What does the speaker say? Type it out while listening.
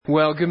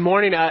Well, good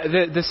morning.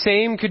 The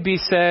same could be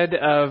said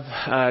of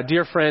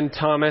dear friend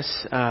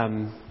Thomas.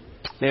 Man,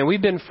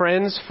 we've been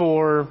friends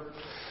for,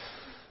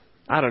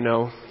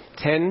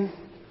 10,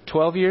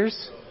 12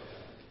 years.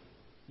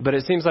 But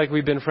it seems like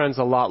we've been friends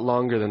a lot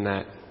longer than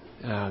that.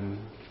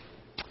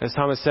 As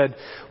Thomas said,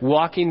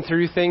 walking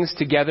through things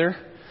together,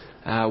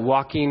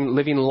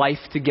 living life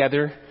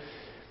together.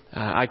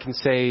 I can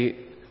say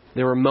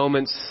there were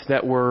moments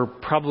that were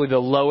probably the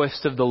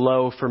lowest of the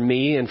low for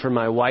me and for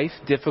my wife.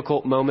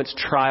 Difficult moments,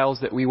 trials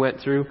that we went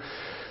through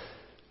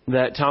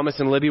that Thomas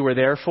and Libby were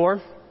there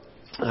for.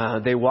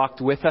 They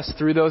walked with us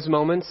through those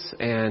moments.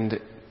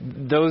 And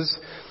those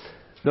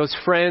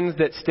friends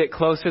that stick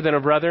closer than a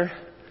brother,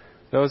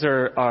 those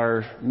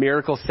are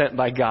miracles sent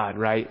by God,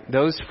 right?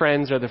 Those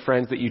friends are the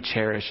friends that you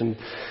cherish. And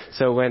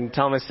so when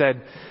Thomas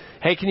said,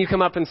 "Hey, can you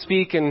come up and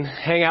speak and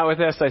hang out with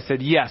us?" I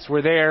said, "Yes,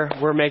 we're there.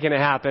 We're making it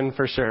happen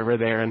for sure. We're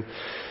there." And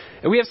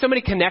we have so many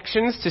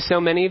connections to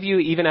so many of you,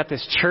 even at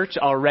this church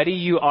already.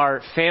 You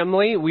are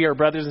family. We are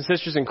brothers and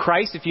sisters in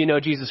Christ. If you know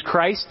Jesus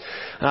Christ,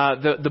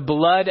 the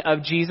blood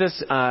of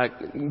Jesus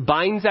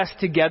binds us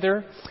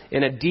together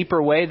in a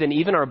deeper way than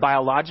even our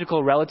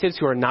biological relatives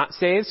who are not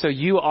saved. So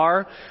you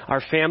are our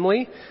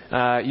family.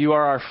 You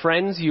are our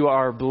friends. You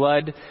are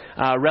blood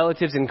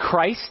relatives in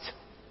Christ.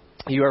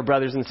 You are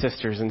brothers and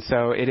sisters, and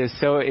so it is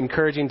so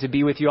encouraging to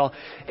be with you all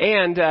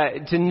and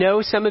to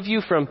know some of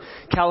you from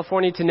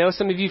California, to know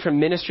some of you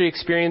from ministry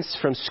experience,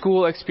 from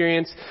school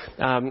experience.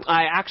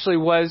 I actually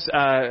was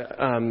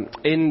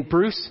in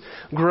Bruce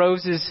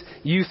Groves'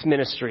 youth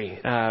ministry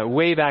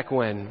way back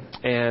when,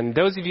 and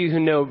those of you who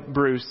know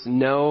Bruce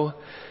know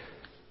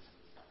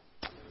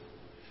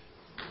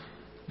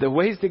the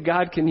ways that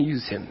God can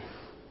use him.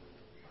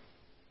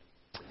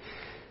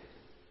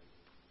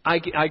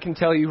 I can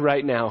tell you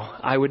right now,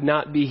 I would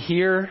not be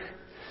here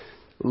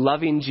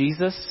loving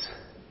Jesus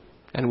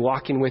and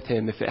walking with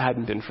him if it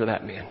hadn't been for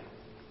that man.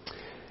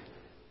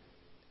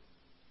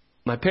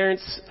 My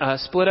parents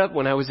split up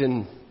when I was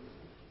in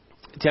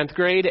 10th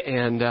grade,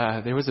 and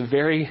there was a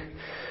very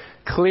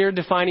clear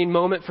defining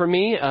moment for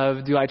me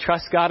of, do I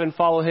trust God and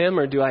follow him,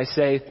 or do I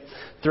say,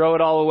 throw it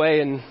all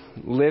away and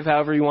live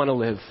however you want to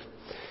live?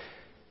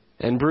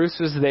 And Bruce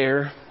was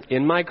there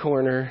in my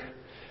corner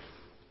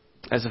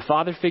as a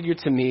father figure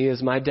to me,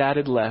 as my dad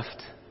had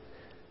left.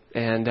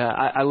 And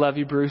I love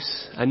you,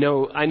 Bruce. I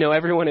know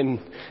everyone in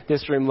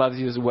this room loves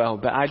you as well.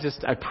 But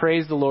I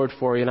praise the Lord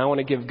for you. And I want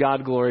to give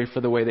God glory for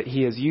the way that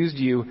he has used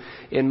you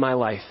in my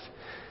life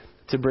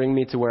to bring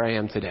me to where I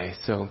am today.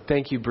 So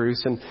thank you,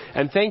 Bruce.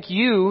 And thank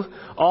you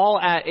all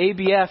at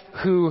ABF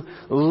who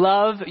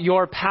love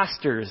your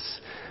pastors,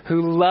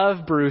 who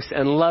love Bruce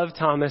and love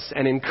Thomas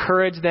and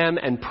encourage them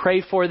and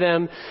pray for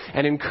them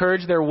and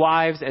encourage their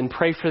wives and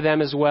pray for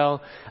them as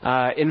well.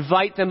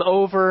 Invite them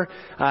over,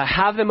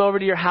 have them over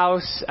to your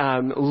house,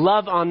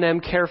 love on them,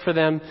 care for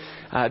them.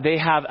 They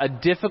have a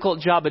difficult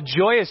job, a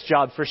joyous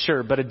job for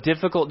sure, but a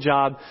difficult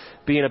job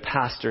being a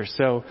pastor.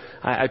 So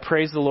I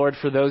praise the Lord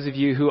for those of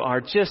you who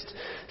are just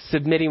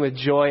submitting with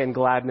joy and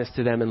gladness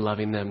to them and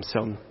loving them.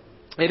 So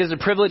it is a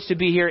privilege to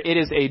be here. It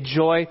is a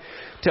joy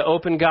to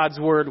open God's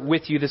Word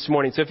with you this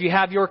morning. So if you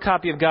have your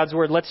copy of God's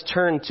Word, let's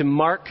turn to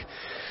Mark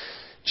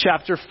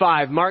chapter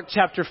 5. Mark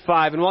chapter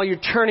 5. And while you're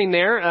turning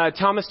there,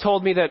 Thomas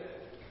told me that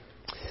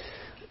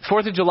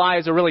 4th of July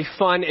is a really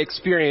fun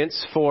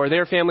experience for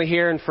their family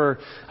here and for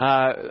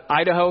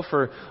Idaho,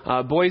 for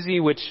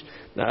Boise, which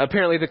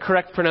apparently the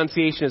correct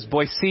pronunciation is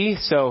Boise.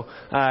 So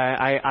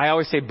I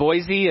always say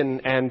Boise,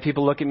 and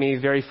people look at me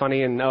very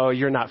funny and, oh,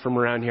 you're not from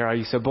around here, are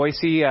you? So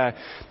Boise,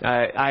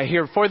 I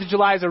hear 4th of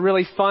July is a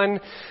really fun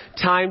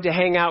time to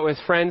hang out with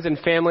friends and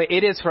family.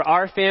 It is for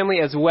our family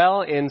as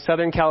well in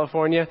Southern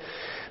California.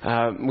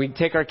 We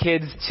take our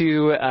kids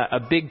to a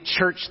big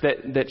church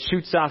that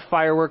shoots off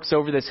fireworks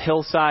over this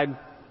hillside.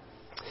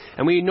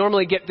 And we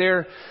normally get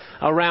there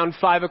around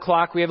 5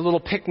 o'clock. We have a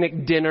little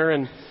picnic dinner,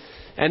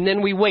 and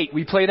then we wait.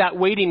 We play that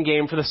waiting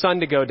game for the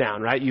sun to go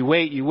down, right? You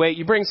wait.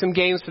 You bring some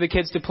games for the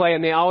kids to play,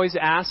 and they always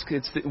ask,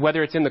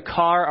 whether it's in the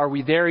car, are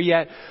we there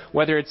yet?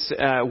 Whether it's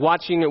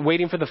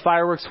waiting for the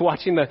fireworks,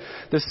 watching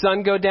the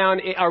sun go down,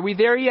 are we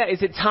there yet?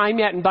 Is it time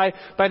yet? And by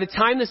the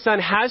time the sun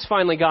has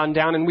finally gone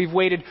down, and we've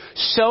waited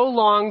so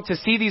long to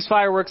see these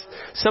fireworks,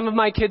 some of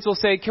my kids will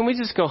say, "Can we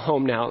just go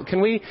home now?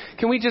 Can we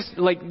just,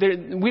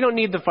 we don't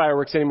need the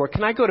fireworks anymore.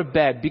 Can I go to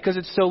bed? Because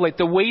it's so late."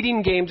 The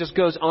waiting game just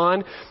goes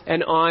on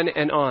and on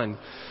and on.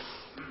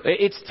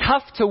 It's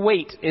tough to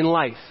wait in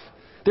life.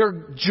 There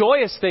are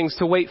joyous things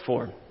to wait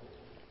for.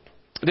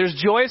 There's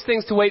joyous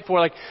things to wait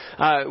for, like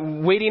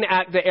waiting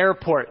at the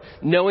airport,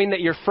 knowing that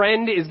your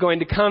friend is going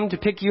to come to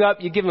pick you up.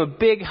 You give him a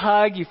big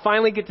hug. You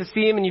finally get to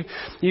see him, and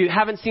you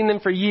haven't seen them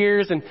for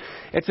years, and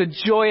it's a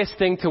joyous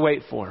thing to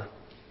wait for.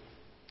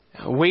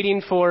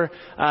 Waiting for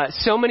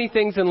so many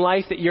things in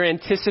life that you're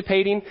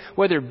anticipating,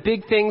 whether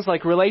big things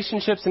like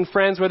relationships and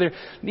friends, whether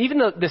even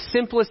the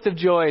simplest of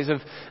joys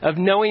of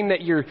knowing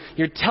that your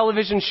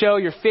television show,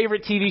 your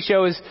favorite TV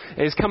show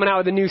is coming out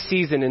with a new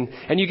season,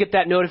 and you get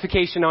that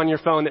notification on your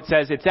phone that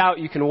says it's out,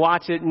 you can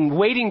watch it, and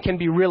waiting can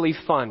be really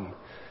fun.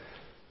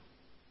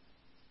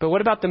 But what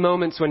about the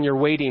moments when you're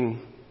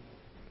waiting?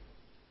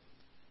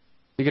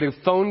 You get a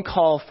phone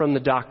call from the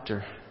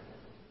doctor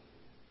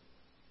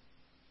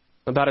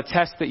about a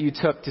test that you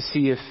took to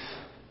see if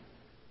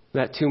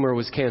that tumor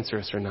was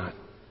cancerous or not.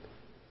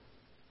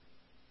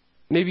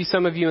 Maybe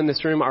some of you in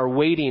this room are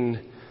waiting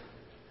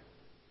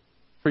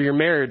for your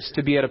marriage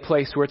to be at a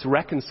place where it's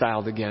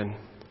reconciled again.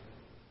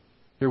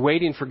 You're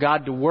waiting for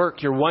God to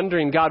work. You're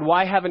wondering, God,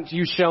 why haven't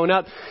you shown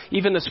up?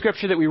 Even the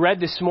scripture that we read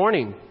this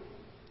morning,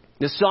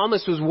 the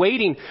psalmist was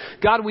waiting.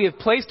 God, we have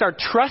placed our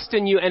trust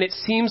in you, and it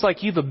seems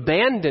like you've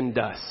abandoned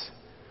us.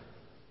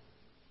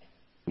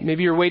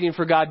 Maybe you're waiting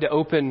for God to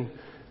open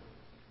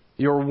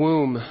your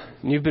womb.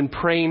 And you've been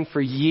praying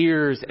for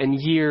years and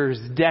years,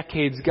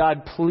 decades.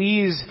 God,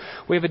 please,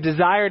 we have a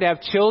desire to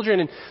have children,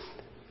 and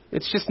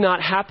it's just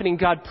not happening.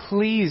 God,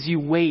 please, you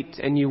wait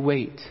and you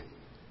wait.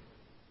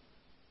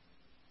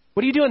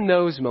 What do you do in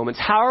those moments?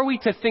 How are we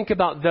to think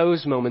about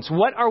those moments?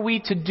 What are we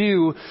to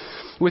do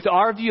with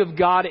our view of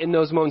God in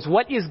those moments?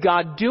 What is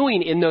God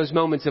doing in those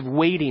moments of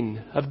waiting,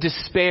 of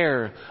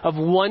despair, of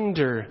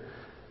wonder,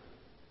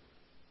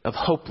 of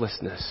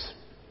hopelessness?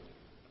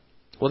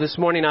 Well, this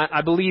morning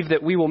I believe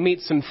that we will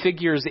meet some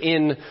figures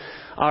in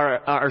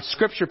our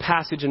scripture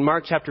passage in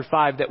Mark chapter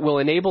 5 that will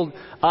enable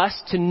us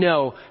to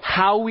know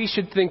how we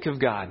should think of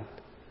God,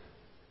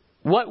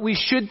 what we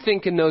should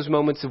think in those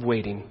moments of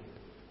waiting,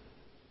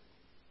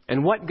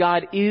 and what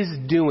God is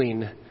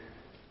doing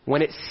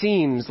when it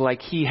seems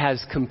like He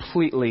has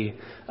completely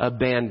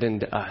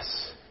abandoned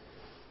us.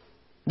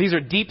 These are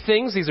deep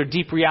things. These are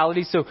deep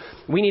realities. So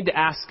we need to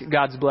ask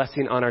God's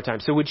blessing on our time.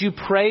 So would you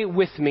pray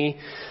with me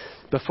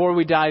before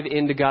we dive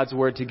into God's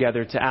Word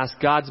together to ask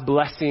God's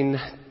blessing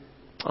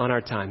on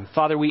our time?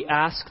 Father, we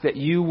ask that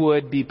you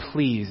would be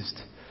pleased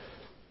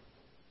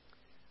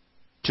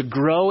to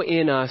grow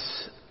in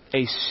us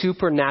a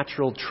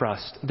supernatural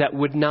trust that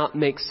would not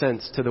make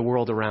sense to the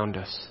world around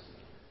us.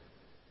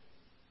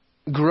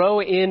 Grow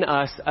in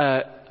us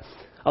a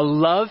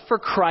love for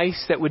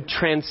Christ that would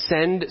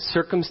transcend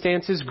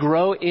circumstances.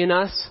 Grow in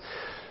us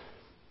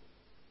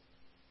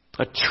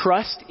a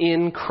trust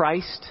in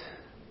Christ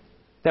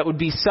that would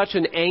be such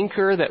an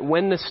anchor that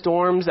when the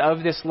storms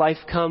of this life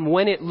come,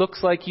 when it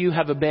looks like you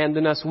have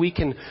abandoned us, we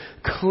can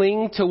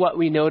cling to what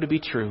we know to be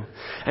true.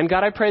 And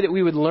God, I pray that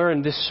we would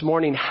learn this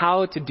morning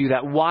how to do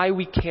that, why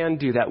we can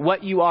do that,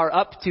 what you are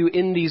up to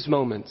in these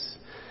moments.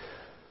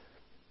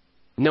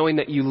 Knowing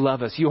that you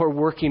love us, you are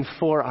working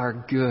for our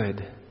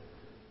good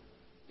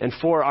and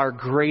for our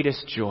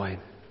greatest joy.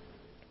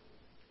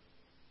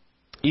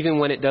 Even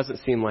when it doesn't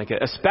seem like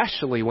it,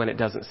 especially when it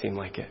doesn't seem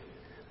like it.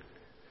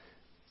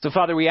 So,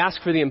 Father, we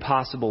ask for the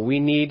impossible. We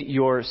need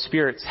your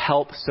Spirit's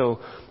help. So,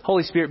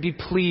 Holy Spirit, be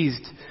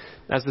pleased,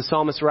 as the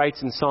psalmist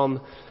writes in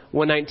Psalm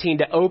 119,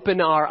 to open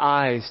our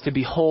eyes to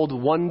behold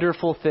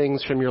wonderful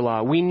things from your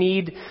law. We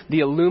need the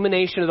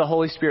illumination of the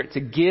Holy Spirit to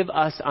give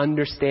us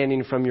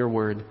understanding from your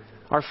word.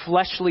 Our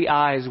fleshly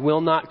eyes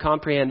will not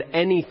comprehend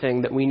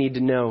anything that we need to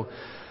know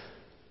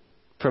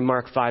from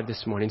Mark 5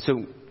 this morning.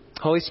 So,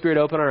 Holy Spirit,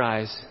 open our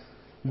eyes.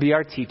 Be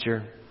our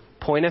teacher.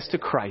 Point us to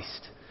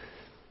Christ.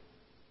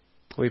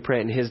 We pray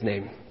it in His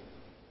name.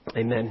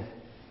 Amen.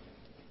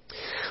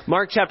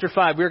 Mark chapter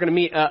 5, we're going to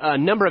meet a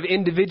number of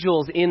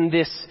individuals in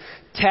this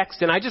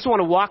text, and I just want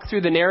to walk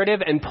through the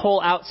narrative and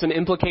pull out some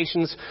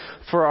implications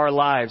for our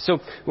lives. So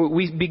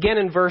we begin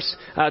in verse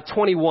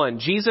 21.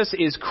 Jesus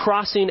is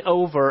crossing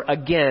over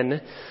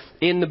again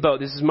in the boat.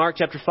 This is Mark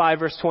chapter 5,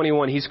 verse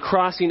 21. He's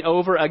crossing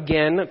over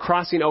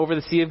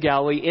the Sea of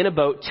Galilee in a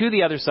boat to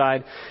the other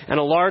side, and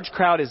a large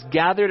crowd is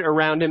gathered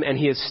around him, and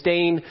he is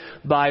staying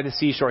by the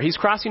seashore. He's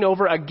crossing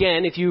over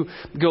again. If you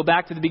go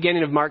back to the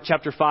beginning of Mark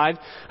chapter 5,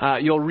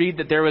 you'll read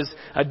that there was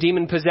a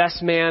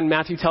demon-possessed man.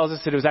 Matthew tells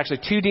us that it was actually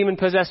 2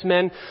 demon-possessed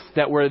men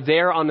that were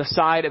there on the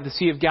side of the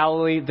Sea of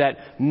Galilee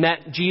that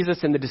met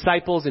Jesus and the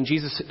disciples, and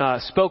Jesus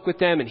spoke with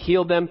them and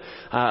healed them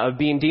of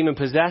being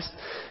demon-possessed.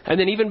 And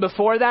then even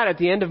before that, at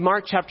the end of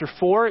Mark chapter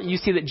 4, you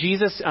see that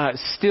Jesus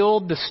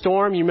stilled the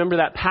storm. You remember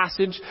that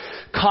passage,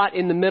 caught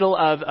in the middle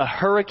of a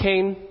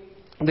hurricane.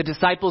 The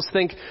disciples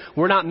think,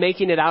 we're not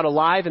making it out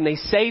alive. And they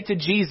say to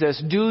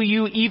Jesus, do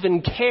you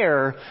even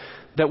care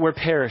that we're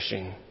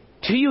perishing?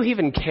 Do you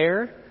even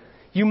care?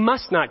 You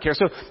must not care.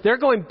 So they're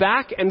going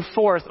back and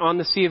forth on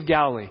the Sea of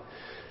Galilee.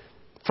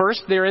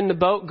 First, they're in the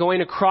boat going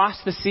across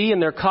the sea,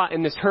 and they're caught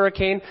in this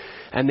hurricane,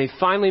 and they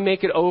finally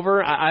make it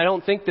over. I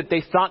don't think that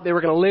they thought they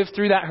were going to live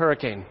through that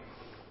hurricane.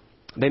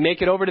 They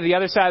make it over to the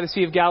other side of the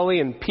Sea of Galilee,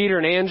 and Peter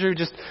and Andrew,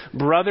 just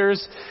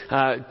brothers,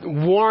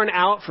 worn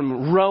out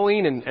from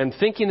rowing and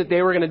thinking that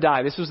they were going to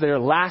die. This was their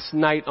last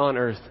night on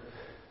earth.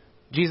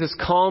 Jesus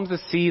calms the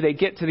sea. They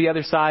get to the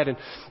other side. And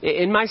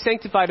in my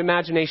sanctified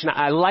imagination,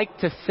 I like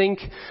to think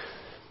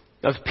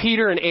of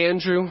Peter and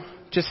Andrew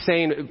just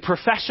saying,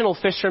 professional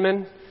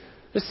fishermen,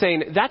 Just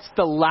saying, that's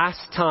the last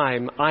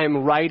time I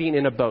am riding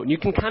in a boat. And you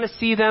can kind of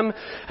see them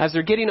as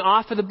they're getting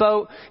off of the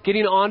boat,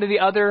 getting onto the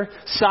other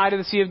side of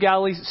the Sea of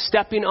Galilee,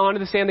 stepping onto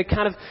the sand. They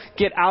kind of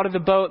get out of the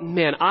boat.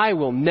 Man, I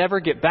will never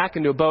get back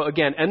into a boat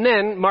again. And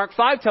then Mark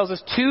 5 tells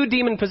us 2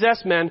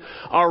 demon-possessed men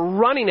are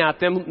running at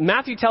them.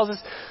 Matthew tells us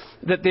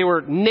that they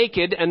were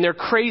naked and they're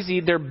crazy,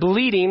 they're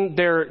bleeding,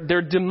 they're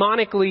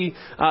demonically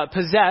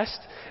possessed.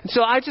 And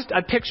so I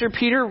picture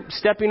Peter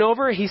stepping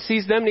over, he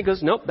sees them and he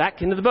goes, nope,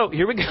 back into the boat.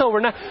 Here we go.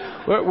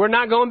 We're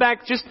not going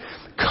back. Just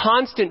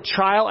constant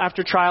trial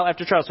after trial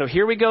after trial. So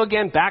here we go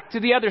again, back to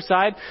the other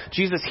side.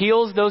 Jesus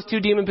heals those 2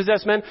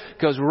 demon-possessed men,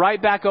 goes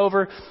right back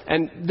over.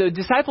 And the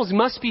disciples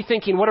must be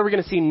thinking, what are we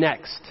going to see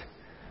next?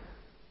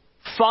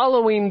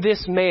 Following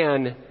this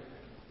man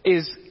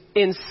is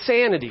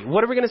insanity.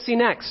 What are we going to see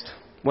next?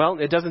 Well,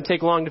 it doesn't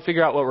take long to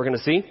figure out what we're going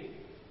to see.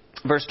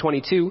 Verse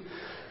 22.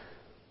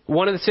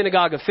 One of the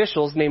synagogue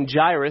officials named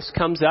Jairus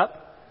comes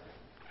up,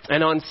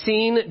 and on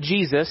seeing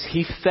Jesus,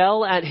 he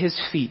fell at his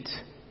feet.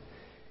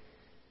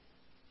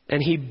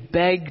 And he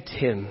begged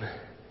him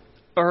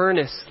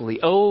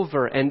earnestly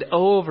over and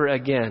over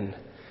again,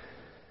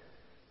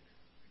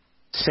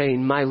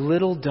 saying, my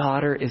little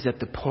daughter is at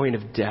the point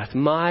of death.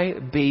 My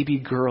baby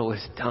girl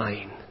is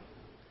dying.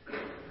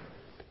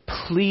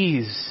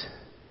 Please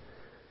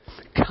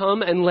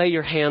come and lay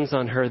your hands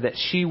on her that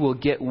she will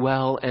get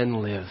well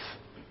and live.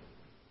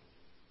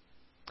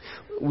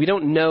 We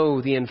don't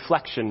know the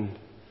inflection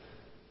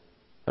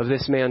of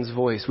this man's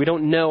voice. We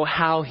don't know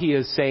how he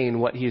is saying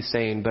what he is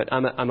saying, but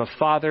I'm a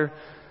father.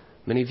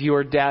 Many of you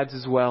are dads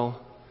as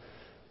well.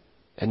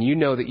 And you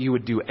know that you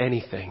would do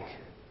anything.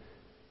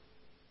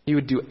 You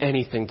would do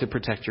anything to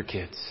protect your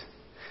kids.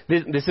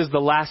 This is the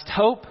last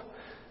hope.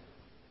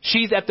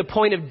 She's at the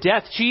point of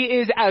death. She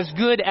is as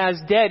good as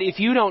dead. If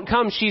you don't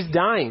come, she's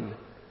dying.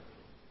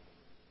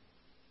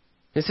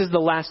 This is the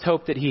last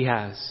hope that he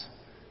has.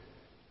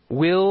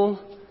 Will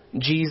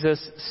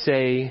Jesus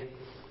say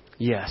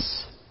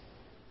yes?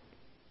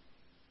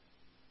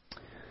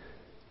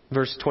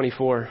 Verse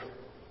 24,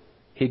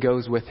 he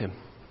goes with him.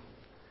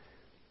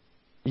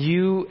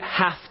 You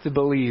have to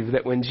believe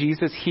that when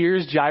Jesus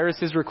hears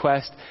Jairus'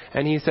 request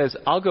and he says,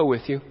 I'll go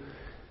with you,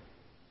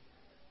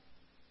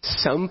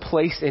 some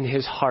place in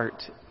his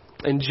heart,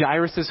 in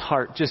Jairus'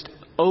 heart, just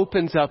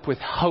opens up with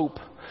hope.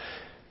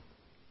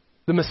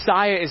 The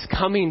Messiah is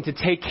coming to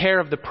take care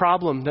of the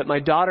problem that my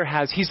daughter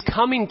has. He's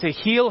coming to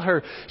heal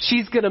her.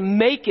 She's going to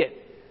make it.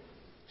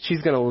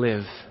 She's going to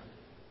live.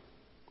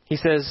 He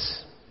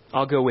says,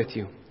 I'll go with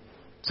you.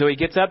 So he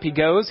gets up, he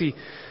goes, he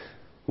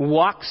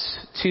walks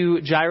to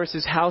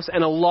Jairus' house,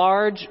 and a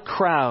large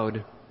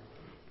crowd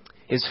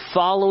is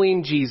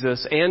following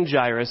Jesus and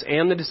Jairus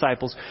and the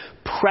disciples,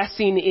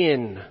 pressing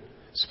in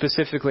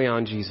specifically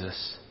on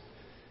Jesus.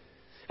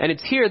 And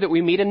it's here that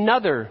we meet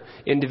another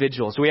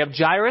individual. So we have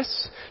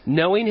Jairus,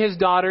 knowing his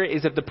daughter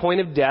is at the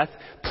point of death,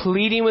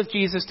 pleading with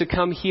Jesus to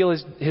come heal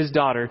his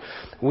daughter.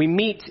 We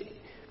meet,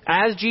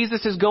 as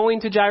Jesus is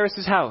going to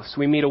Jairus' house,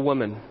 we meet a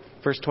woman.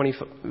 Verse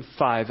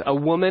 25, a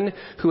woman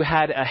who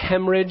had a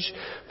hemorrhage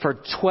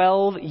for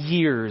 12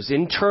 years,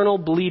 internal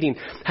bleeding,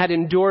 had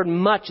endured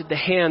much at the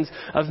hands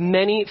of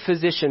many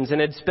physicians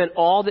and had spent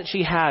all that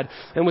she had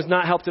and was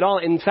not helped at all.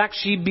 In fact,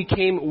 she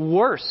became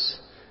worse.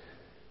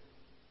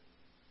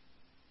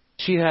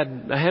 She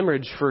had a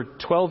hemorrhage for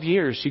 12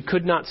 years. She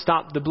could not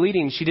stop the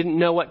bleeding. She didn't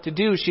know what to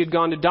do. She had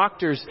gone to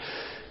doctors.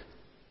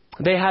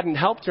 They hadn't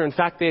helped her. In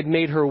fact, they had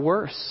made her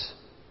worse.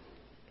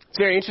 It's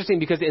very interesting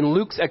because in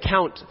Luke's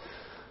account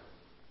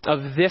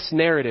of this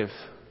narrative,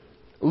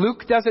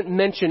 Luke doesn't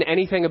mention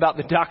anything about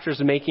the doctors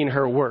making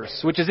her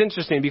worse, which is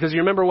interesting because you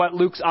remember what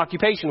Luke's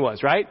occupation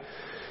was, right?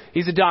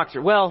 He's a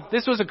doctor. Well,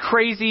 this was a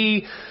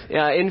crazy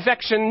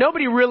infection.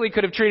 Nobody really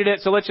could have treated it,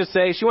 so let's just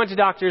say she went to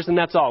doctors and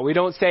that's all. We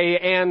don't say,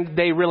 and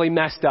they really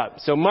messed up.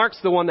 So Mark's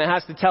the one that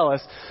has to tell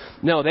us,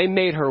 no, they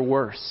made her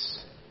worse.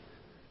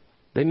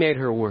 They made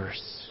her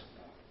worse.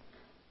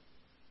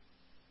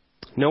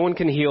 No one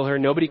can heal her.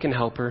 Nobody can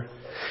help her.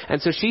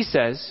 And so she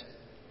says,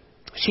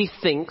 she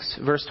thinks,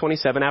 verse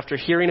 27, after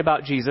hearing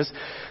about Jesus,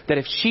 that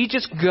if she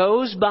just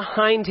goes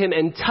behind him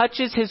and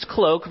touches his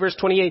cloak, verse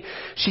 28,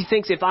 she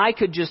thinks if I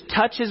could just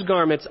touch his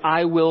garments,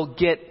 I will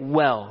get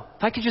well.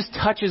 If I could just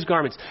touch his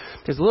garments.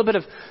 There's a little bit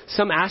of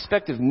some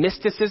aspect of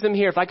mysticism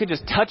here. If I could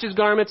just touch his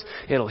garments,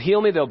 it'll heal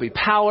me. There'll be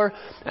power.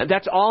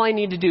 That's all I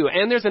need to do.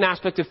 And there's an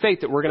aspect of faith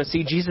that we're going to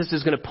see Jesus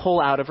is going to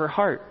pull out of her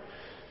heart.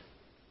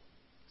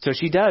 So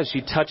she does.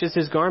 She touches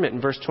his garment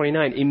in verse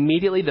 29.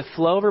 Immediately the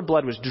flow of her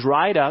blood was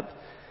dried up,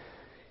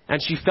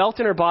 and she felt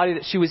in her body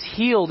that she was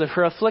healed of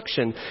her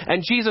affliction.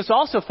 And Jesus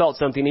also felt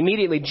something.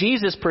 Immediately,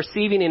 Jesus,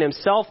 perceiving in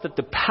himself that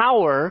the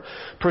power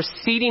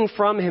proceeding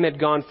from him had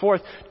gone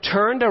forth,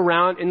 turned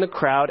around in the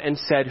crowd and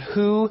said,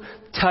 "Who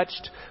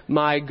touched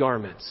my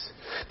garments?"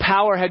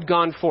 Power had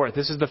gone forth.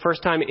 This is the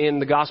first time in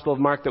the Gospel of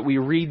Mark that we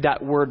read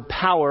that word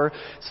power.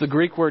 It's the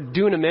Greek word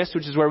dunamis,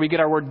 which is where we get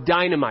our word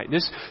dynamite.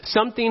 This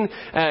something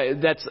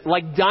that's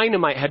like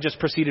dynamite had just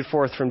proceeded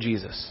forth from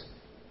Jesus.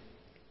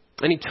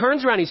 And he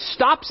turns around, he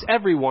stops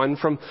everyone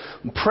from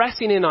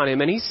pressing in on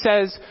him, and he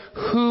says,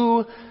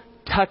 "Who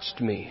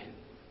touched me?"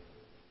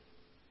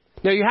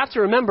 Now you have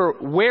to remember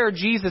where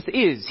Jesus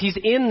is. He's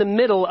in the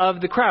middle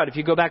of the crowd. If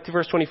you go back to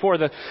verse 24,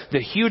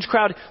 the huge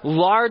crowd,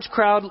 large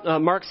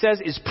crowd, Mark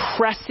says, is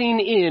pressing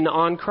in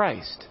on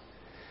Christ.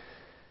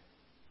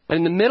 And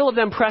in the middle of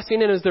them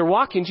pressing in as they're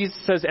walking, Jesus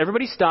says,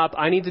 "Everybody stop.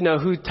 I need to know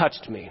who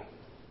touched me."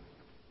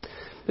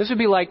 This would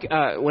be like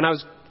when I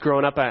was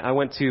growing up, I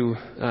went to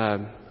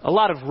a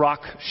lot of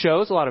rock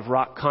shows, a lot of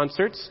rock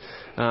concerts.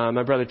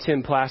 My brother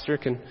Tim Plaster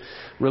can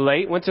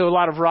relate. Went to a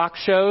lot of rock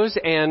shows,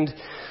 and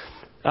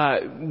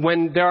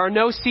when there are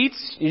no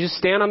seats, you just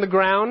stand on the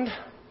ground,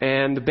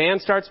 and the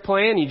band starts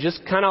playing. You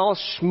just kind of all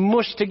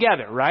smush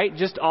together, right?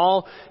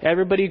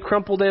 Everybody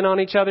crumpled in on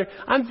each other.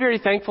 I'm very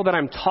thankful that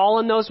I'm tall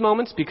in those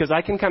moments because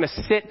I can kind of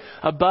sit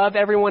above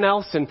everyone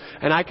else and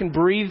I can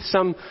breathe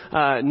some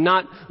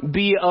not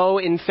BO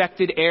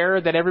infected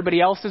air that everybody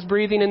else is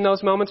breathing in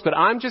those moments. But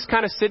I'm just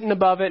kind of sitting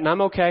above it and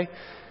I'm okay.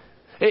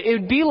 It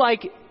would be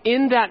like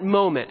in that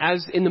moment,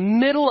 as in the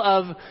middle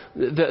of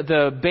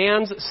the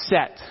band's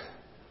set,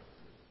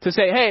 to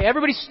say, "Hey,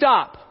 everybody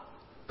stop.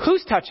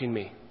 Who's touching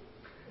me?"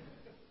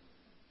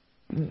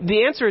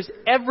 The answer is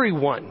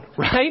everyone,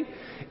 right?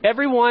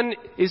 Everyone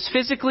is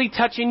physically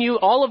touching you.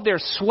 All of their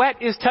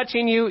sweat is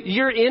touching you.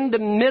 You're in the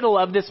middle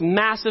of this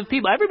mass of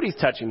people. Everybody's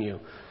touching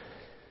you.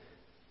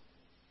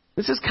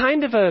 This is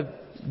kind of a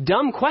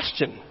dumb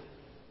question.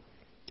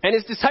 And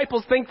his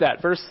disciples think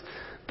that. Verse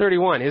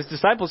 31, his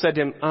disciples said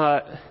to him,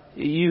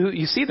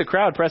 you see the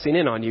crowd pressing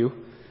in on you,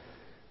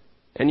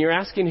 and you're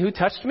asking who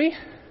touched me?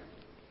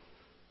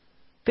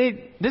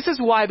 This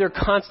is why they're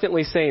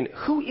constantly saying,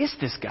 "Who is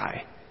this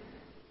guy?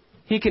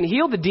 He can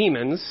heal the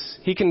demons.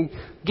 He can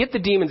get the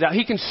demons out.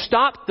 He can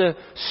stop the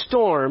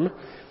storm."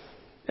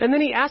 And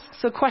then he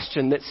asks a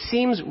question that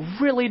seems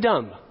really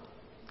dumb.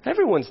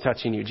 Everyone's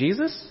touching you,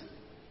 Jesus.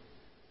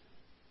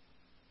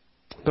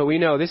 But we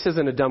know this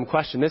isn't a dumb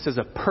question. This is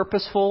a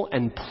purposeful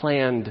and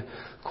planned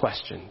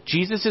question.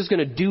 Jesus is going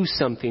to do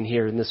something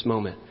here in this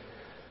moment.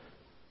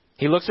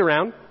 He looks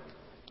around.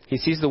 He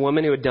sees the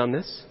woman who had done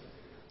this.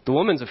 The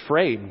woman's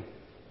afraid.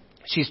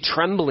 She's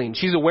trembling.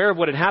 She's aware of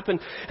what had happened.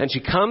 And she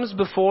comes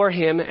before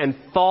him and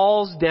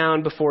falls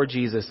down before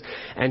Jesus.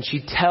 And she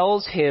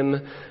tells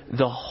him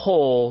the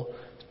whole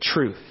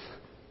truth.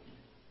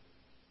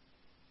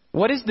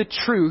 What is the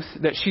truth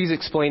that she's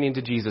explaining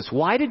to Jesus?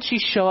 Why did she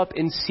show up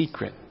in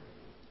secret?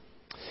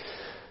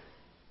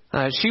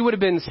 She would have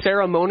been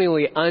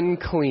ceremonially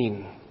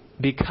unclean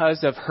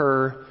because of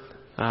her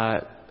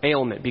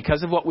ailment,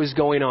 because of what was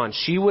going on.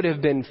 She would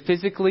have been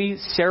physically,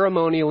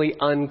 ceremonially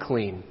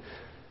unclean.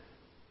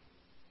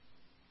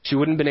 She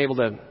wouldn't have been able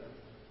to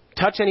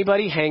touch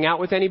anybody, hang out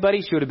with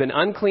anybody. She would have been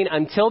unclean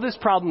until this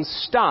problem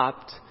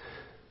stopped.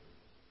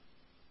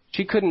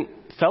 She couldn't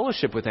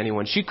fellowship with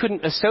anyone. She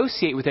couldn't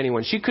associate with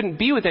anyone. She couldn't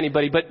be with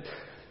anybody. But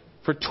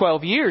for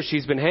 12 years,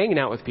 she's been hanging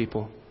out with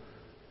people.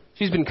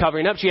 She's been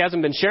covering up. She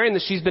hasn't been sharing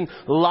this. She's been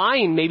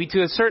lying maybe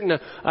to a certain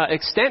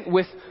extent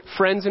with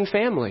friends and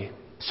family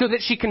so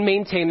that she can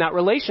maintain that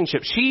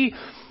relationship. She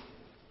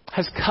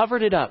has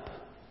covered it up.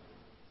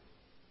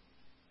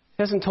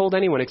 She hasn't told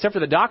anyone except for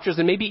the doctors,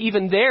 and maybe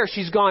even there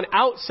she's gone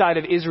outside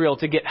of Israel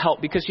to get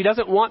help because she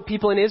doesn't want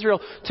people in Israel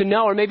to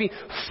know, or maybe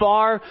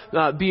far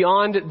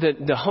beyond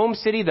the home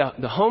city, the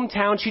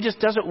hometown. She just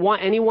doesn't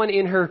want anyone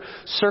in her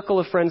circle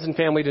of friends and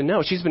family to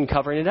know. She's been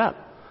covering it up.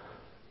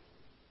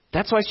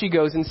 That's why she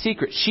goes in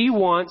secret. She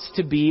wants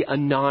to be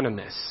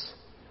anonymous.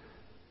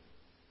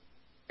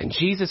 And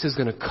Jesus is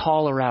going to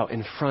call her out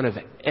in front of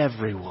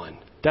everyone.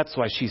 That's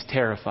why she's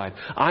terrified.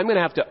 I'm going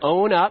to have to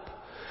own up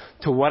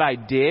to what I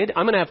did.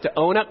 I'm going to have to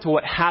own up to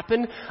what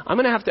happened. I'm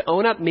going to have to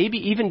own up maybe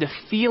even to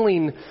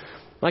feeling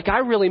like I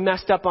really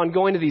messed up on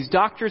going to these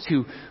doctors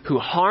who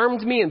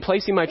harmed me and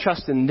placing my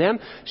trust in them.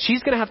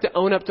 She's going to have to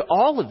own up to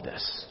all of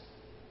this.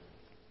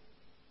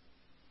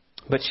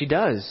 But she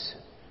does.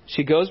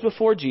 She goes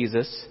before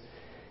Jesus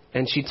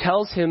and she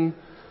tells him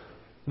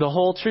the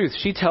whole truth.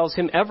 She tells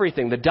him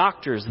everything. The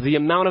doctors, the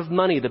amount of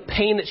money, the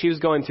pain that she was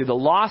going through, the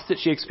loss that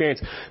she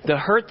experienced, the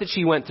hurt that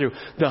she went through,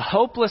 the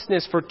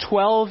hopelessness for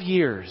 12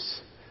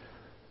 years.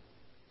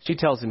 She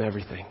tells him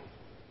everything.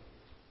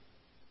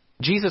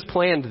 Jesus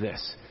planned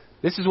this.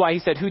 This is why he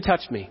said, "Who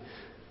touched me?"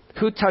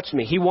 Who touched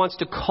me? He wants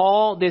to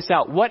call this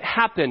out. What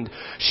happened?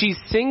 She's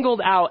singled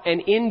out, and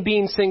in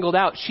being singled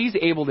out, she's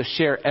able to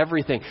share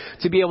everything.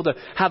 To be able to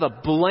have a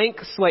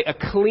blank slate, a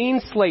clean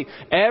slate.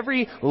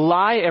 Every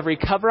lie, every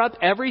cover-up,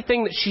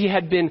 everything that she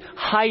had been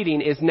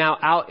hiding is now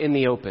out in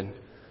the open.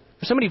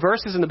 There's so many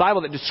verses in the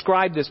Bible that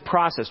describe this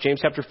process.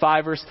 James chapter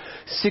 5, verse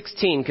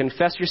 16.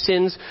 Confess your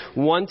sins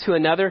one to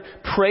another.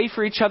 Pray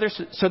for each other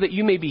so that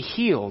you may be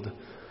healed.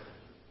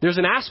 There's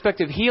an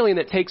aspect of healing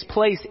that takes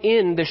place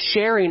in the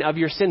sharing of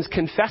your sins,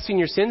 confessing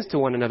your sins to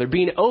one another,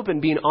 being open,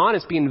 being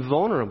honest, being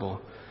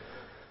vulnerable.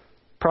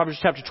 Proverbs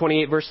chapter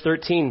 28, verse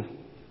 13.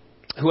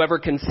 Whoever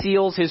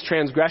conceals his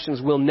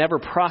transgressions will never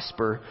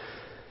prosper,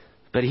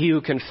 but he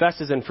who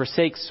confesses and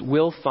forsakes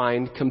will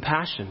find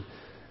compassion.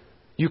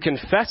 You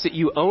confess it,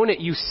 you own it,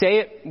 you say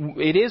it,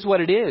 it is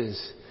what it is,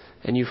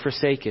 and you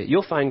forsake it.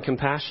 You'll find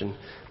compassion.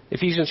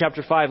 Ephesians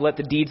chapter 5, let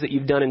the deeds that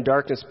you've done in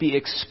darkness be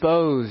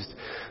exposed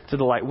to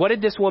the light. What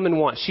did this woman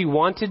want? She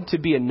wanted to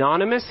be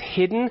anonymous,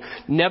 hidden,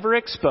 never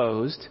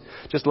exposed.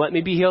 Just let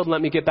me be healed,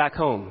 let me get back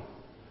home.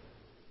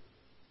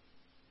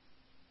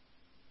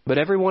 But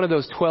every one of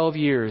those 12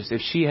 years,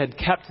 if she had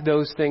kept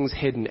those things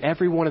hidden,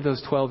 every one of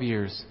those 12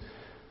 years,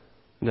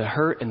 the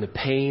hurt and the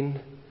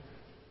pain,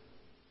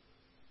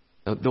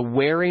 the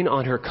wearing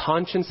on her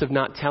conscience of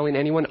not telling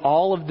anyone,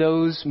 all of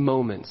those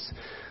moments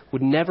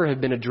would never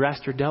have been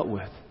addressed or dealt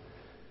with.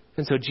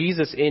 And so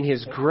Jesus, in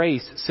his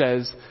grace,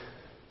 says,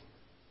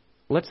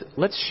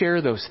 let's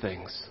share those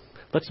things.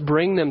 Let's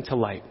bring them to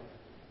light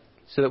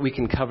so that we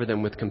can cover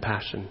them with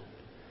compassion.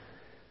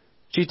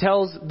 She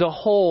tells the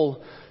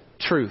whole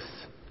truth.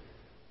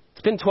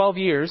 It's been 12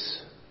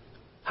 years.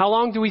 How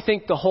long do we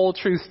think the whole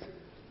truth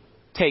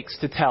takes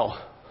to tell?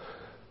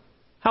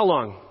 How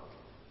long?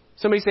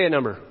 Somebody say a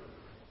number.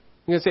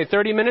 I'm going to say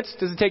 30 minutes.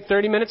 Does it take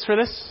 30 minutes for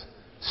this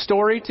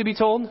story to be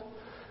told?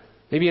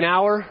 Maybe an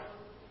hour,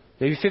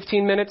 maybe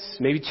 15 minutes,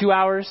 maybe 2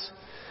 hours.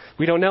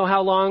 We don't know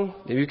how long.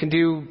 Maybe we can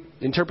do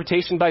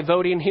interpretation by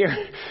voting here.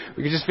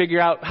 We can just figure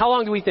out, how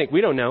long do we think?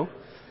 We don't know.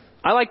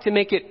 I like to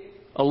make it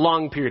a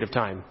long period of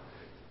time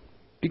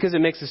because it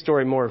makes the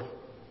story more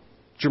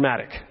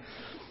dramatic.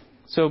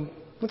 So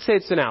let's say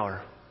it's an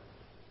hour.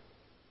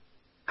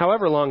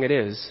 However long it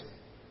is,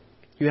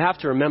 you have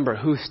to remember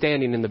who's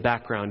standing in the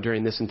background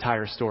during this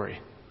entire story.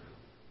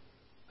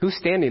 Who's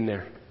standing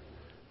there?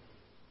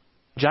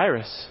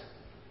 Jairus.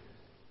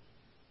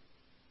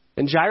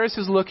 And Jairus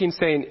is looking,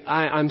 saying,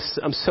 I'm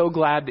so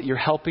glad that you're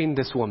helping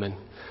this woman.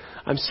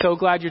 I'm so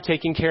glad you're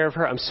taking care of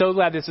her. I'm so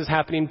glad this is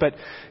happening, but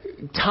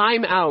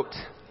time out.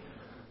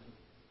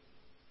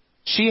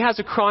 She has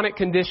a chronic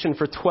condition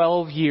for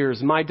 12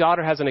 years. My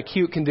daughter has an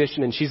acute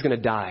condition and she's going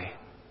to die.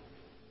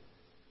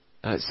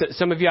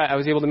 Some of you, I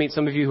was able to meet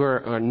some of you who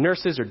are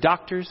nurses or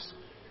doctors.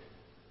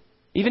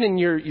 Even in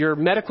your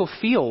medical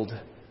field,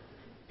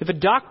 if a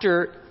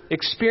doctor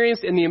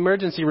experienced in the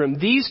emergency room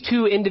these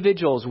two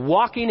individuals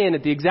walking in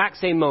at the exact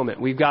same moment,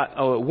 we've got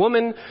a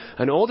woman,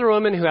 an older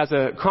woman who has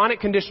a chronic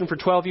condition for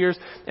 12 years,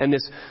 and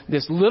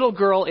this little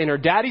girl in her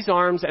daddy's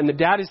arms, and the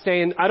dad is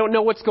saying, I don't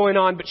know what's going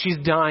on, but she's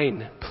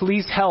dying.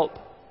 Please help.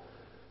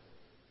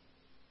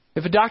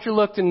 If a doctor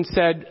looked and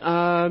said,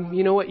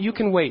 you know what, you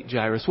can wait,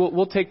 Jairus.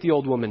 We'll take the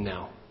old woman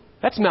now.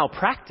 That's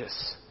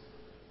malpractice.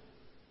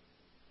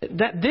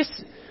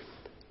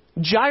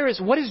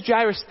 Jairus, what is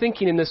Jairus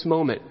thinking in this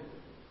moment?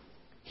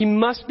 He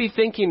must be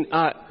thinking,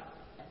 I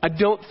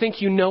don't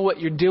think you know what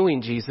you're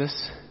doing,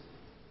 Jesus.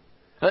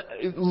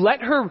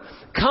 Let her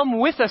come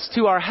with us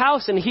to our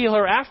house and heal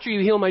her after you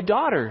heal my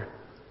daughter.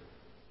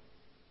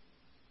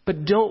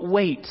 But don't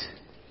wait.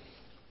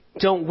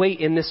 Don't wait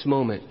in this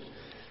moment.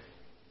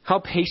 How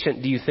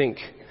patient do you think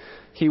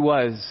he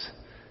was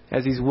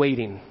as he's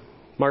waiting?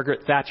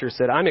 Margaret Thatcher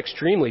said, I'm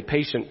extremely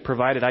patient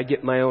provided I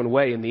get my own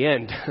way in the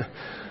end.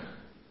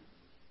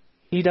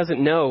 He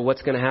doesn't know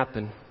what's going to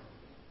happen.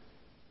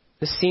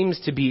 This seems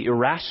to be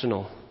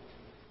irrational.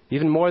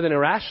 Even more than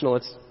irrational,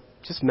 it's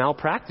just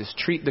malpractice.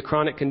 Treat the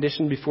chronic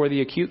condition before the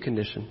acute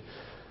condition.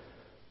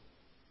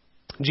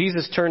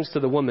 Jesus turns to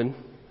the woman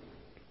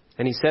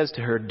and he says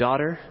to her,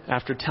 daughter,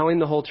 after telling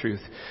the whole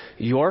truth,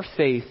 your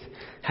faith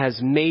has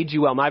made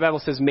you well. My Bible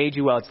says made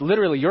you well. It's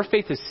literally your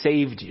faith has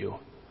saved you.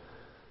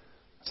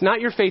 It's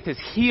not your faith has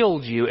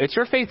healed you. It's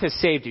your faith has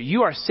saved you.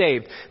 You are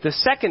saved. The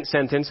second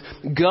sentence,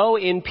 go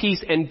in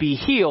peace and be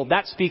healed,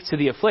 that speaks to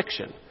the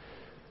affliction.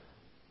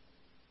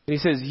 And he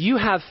says, you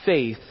have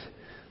faith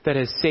that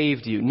has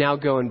saved you. Now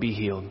go and be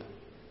healed.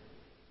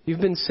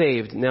 You've been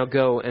saved. Now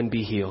go and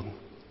be healed.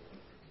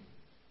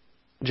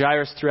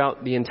 Jairus,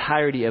 throughout the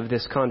entirety of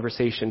this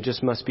conversation,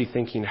 just must be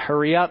thinking,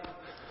 hurry up,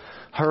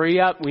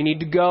 we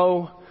need to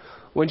go.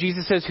 When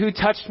Jesus says, who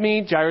touched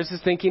me? Jairus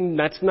is thinking,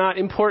 that's not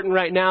important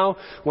right now.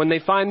 When they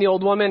find the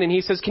old woman and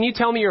he says, can you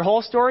tell me your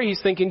whole story?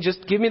 He's thinking,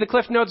 just give me the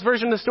Cliff Notes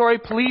version of the story.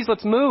 Please,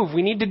 let's move.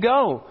 We need to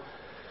go.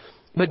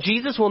 But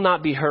Jesus will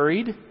not be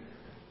hurried.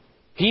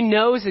 He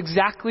knows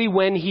exactly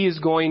when he is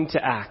going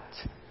to act.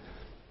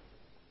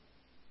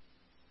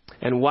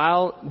 And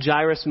while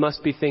Jairus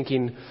must be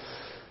thinking,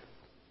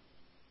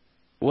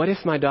 what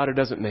if my daughter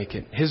doesn't make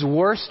it? His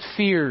worst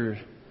fear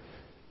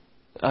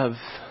of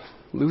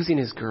losing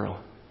his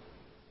girl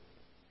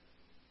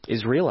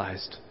is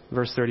realized.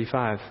 Verse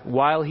 35.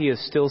 While he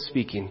is still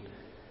speaking,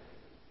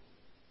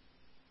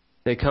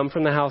 they come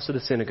from the house of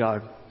the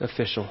synagogue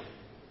official.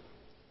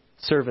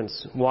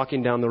 Servants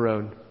walking down the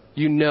road.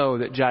 You know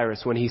that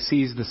Jairus, when he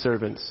sees the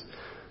servants,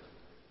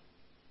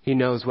 he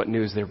knows what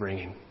news they're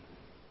bringing.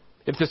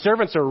 If the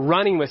servants are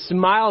running with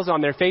smiles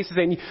on their faces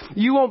saying,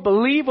 you won't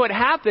believe what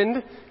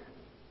happened,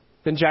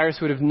 then Jairus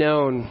would have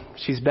known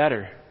she's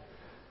better.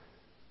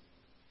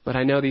 But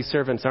I know these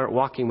servants aren't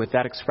walking with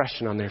that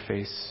expression on their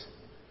face.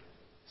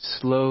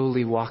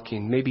 Slowly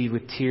walking, maybe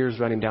with tears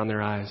running down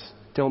their eyes.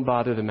 Don't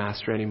bother the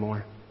master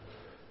anymore.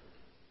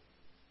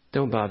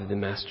 Don't bother the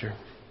master.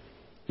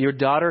 Your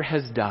daughter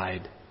has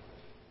died.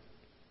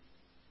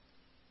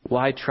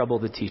 Why trouble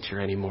the teacher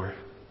anymore?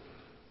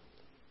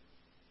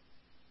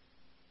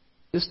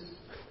 Just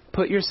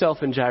put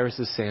yourself in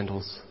Jairus'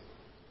 sandals.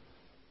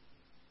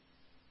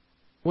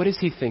 What is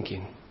he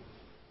thinking?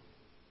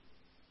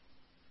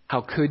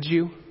 How could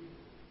you?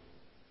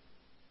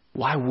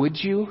 Why would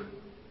you?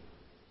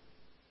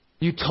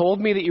 You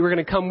told me that you were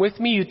going to come with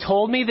me. You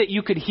told me that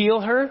you could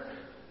heal her.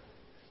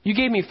 You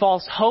gave me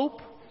false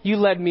hope. You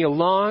led me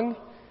along.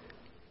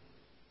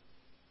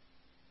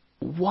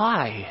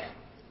 Why?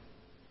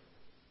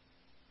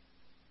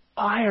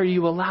 Why are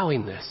you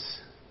allowing this?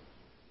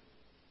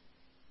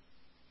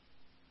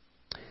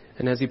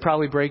 And as he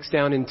probably breaks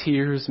down in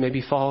tears,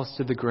 maybe falls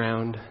to the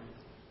ground,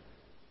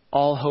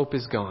 all hope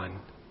is gone.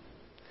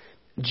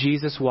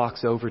 Jesus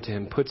walks over to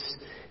him, puts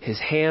his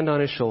hand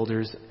on his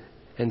shoulders,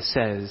 and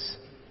says,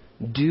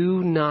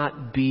 "Do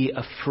not be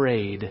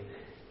afraid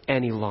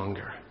any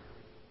longer."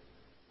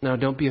 No,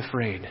 don't be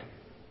afraid.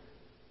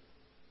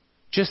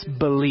 Just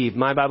believe.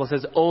 My Bible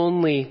says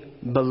only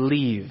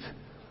believe.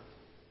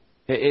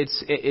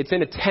 It's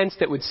in a tense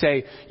that would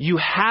say, you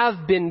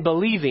have been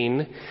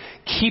believing,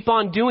 keep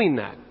on doing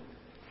that.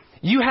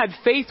 You had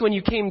faith when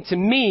you came to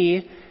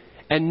me,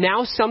 and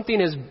now something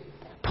has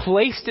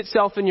placed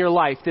itself in your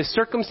life. The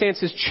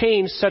circumstances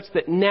changed such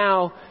that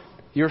now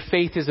your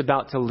faith is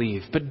about to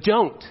leave. But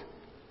don't.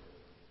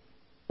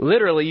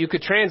 Literally, you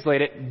could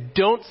translate it,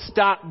 don't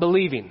stop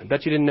believing. I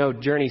bet you didn't know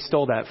Journey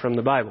stole that from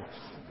the Bible.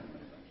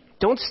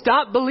 Don't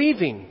stop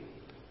believing.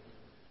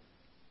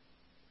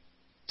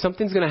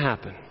 Something's going to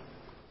happen.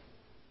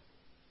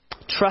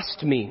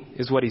 Trust me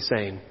is what he's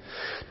saying.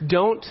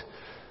 Don't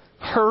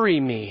hurry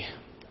me.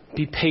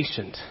 Be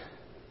patient.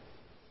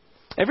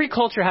 Every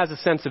culture has a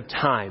sense of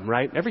time,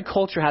 right? Every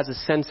culture has a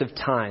sense of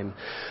time.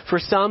 For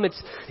some,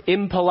 it's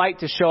impolite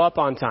to show up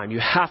on time. You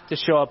have to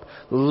show up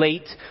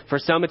late. For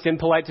some, it's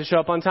impolite to show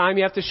up on time.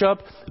 You have to show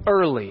up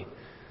early.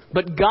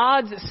 But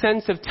God's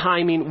sense of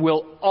timing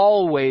will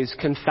always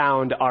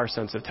confound our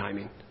sense of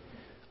timing.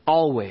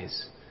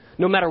 Always.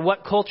 No matter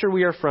what culture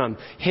we are from,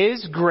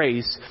 His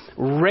grace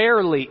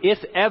rarely, if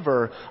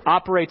ever,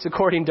 operates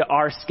according to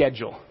our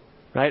schedule.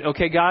 Right?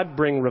 Okay, God,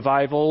 bring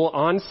revival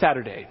on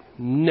Saturday.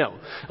 No.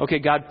 Okay,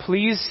 God,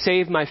 please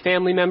save my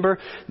family member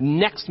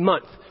next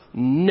month.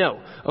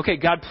 No. Okay,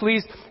 God,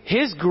 please.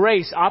 His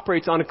grace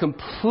operates on a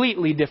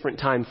completely different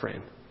time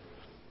frame.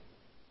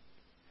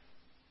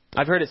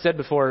 I've heard it said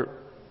before,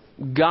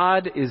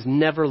 God is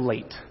never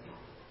late.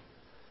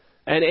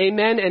 And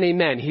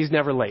amen. He's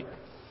never late.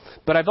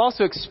 But I've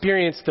also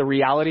experienced the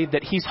reality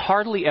that He's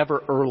hardly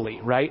ever early,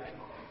 right?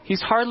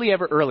 He's hardly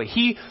ever early.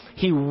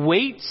 He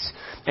waits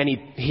and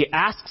he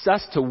asks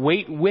us to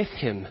wait with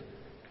Him.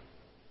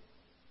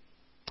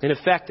 In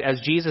effect, as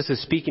Jesus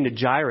is speaking to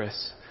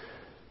Jairus,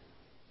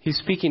 He's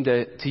speaking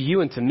to you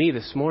and to me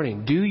this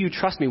morning. Do you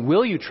trust me?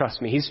 Will you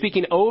trust me? He's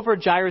speaking over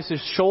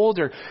Jairus'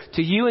 shoulder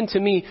to you and to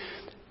me.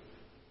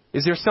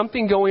 Is there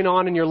something going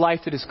on in your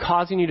life that is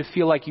causing you to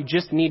feel like you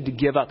just need to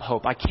give up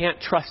hope? I can't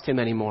trust Him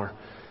anymore.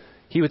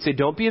 He would say,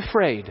 don't be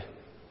afraid.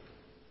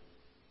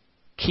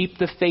 Keep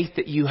the faith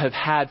that you have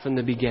had from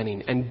the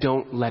beginning and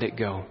don't let it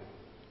go.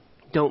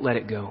 Don't let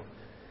it go.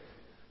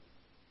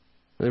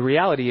 The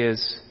reality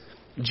is,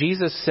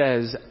 Jesus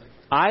says,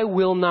 I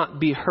will not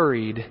be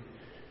hurried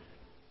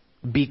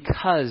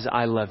because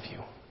I love you.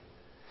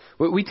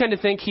 We tend to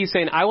think He's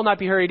saying, I will not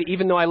be hurried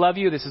even though I love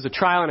you. This is a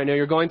trial and I know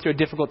you're going through a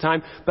difficult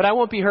time, but I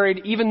won't be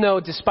hurried even though,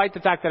 despite the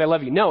fact that I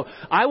love you. No,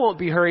 I won't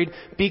be hurried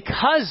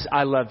because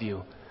I love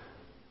you.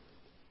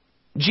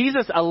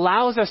 Jesus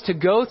allows us to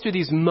go through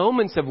these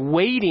moments of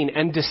waiting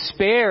and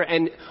despair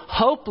and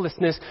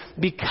hopelessness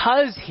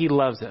because He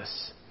loves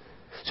us.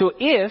 So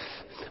if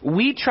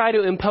we try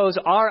to impose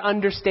our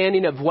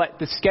understanding of what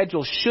the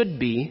schedule should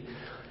be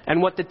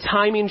and what the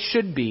timing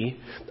should be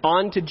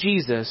onto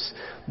Jesus,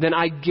 then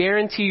I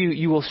guarantee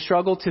you will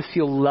struggle to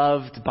feel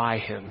loved by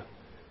Him.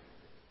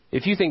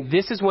 If you think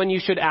this is when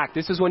you should act,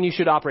 this is when you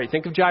should operate.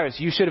 Think of Jairus.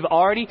 You should have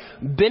already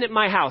been at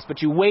my house,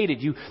 but you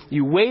waited.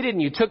 You waited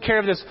and you took care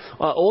of this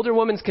older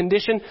woman's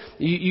condition.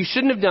 You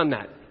shouldn't have done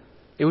that.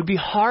 It would be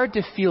hard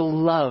to feel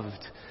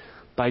loved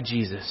by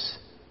Jesus.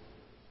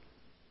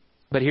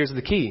 But here's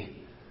the key.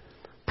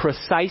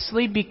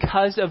 Precisely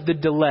because of the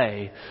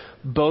delay,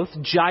 both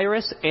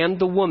Jairus and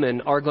the woman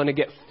are going to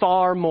get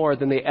far more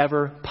than they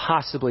ever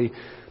possibly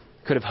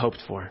could have hoped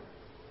for.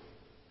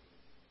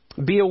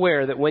 Be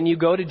aware that when you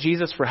go to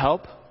Jesus for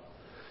help,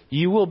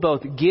 you will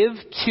both give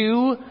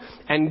to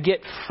and get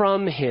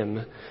from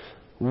Him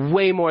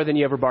way more than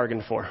you ever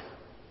bargained for.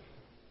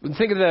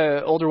 Think of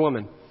the older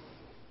woman.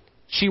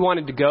 She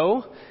wanted to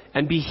go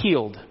and be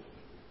healed.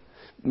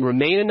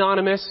 Remain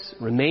anonymous,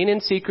 remain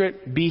in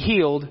secret, be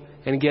healed,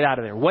 and get out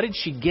of there. What did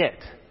she get?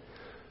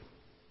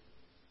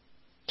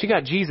 She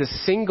got Jesus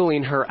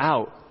singling her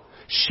out,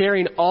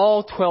 sharing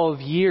all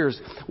 12 years,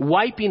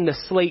 wiping the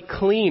slate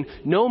clean.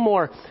 No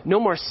more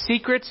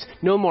secrets,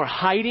 no more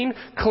hiding,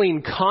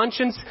 clean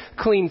conscience,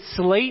 clean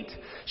slate.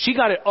 She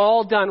got it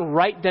all done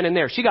right then and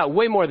there. She got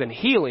way more than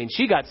healing.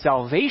 She got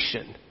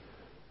salvation.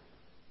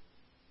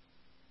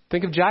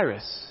 Think of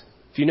Jairus.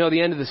 If you know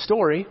the end of the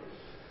story,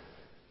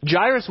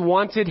 Jairus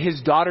wanted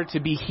his daughter to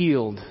be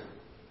healed.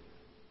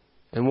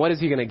 And what is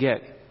he going to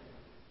get?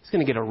 He's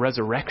going to get a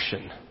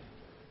resurrection.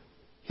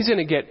 He's going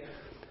to get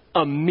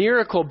a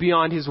miracle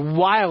beyond his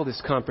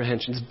wildest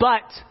comprehensions.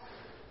 But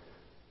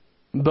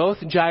both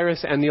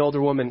Jairus and the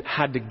older woman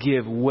had to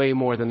give way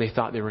more than they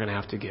thought they were going to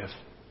have to give.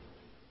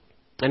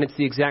 And it's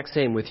the exact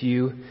same with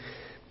you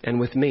and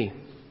with me.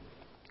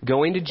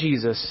 Going to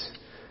Jesus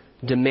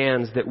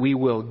demands that we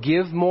will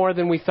give more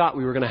than we thought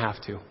we were going to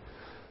have to.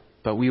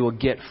 But we will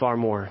get far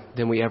more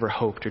than we ever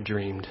hoped or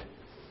dreamed.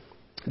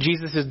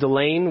 Jesus is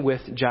delaying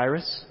with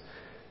Jairus.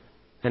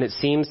 And it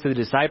seems to the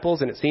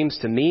disciples, and it seems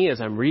to me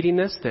as I'm reading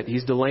this, that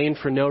he's delaying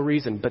for no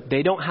reason. But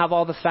they don't have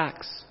all the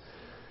facts.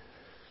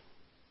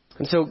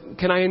 And so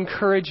can I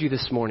encourage you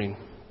this morning?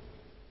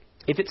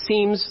 If it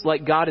seems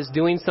like God is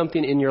doing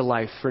something in your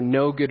life for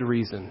no good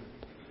reason,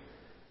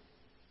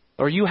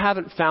 or you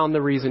haven't found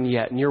the reason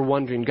yet and you're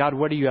wondering, God,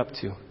 what are you up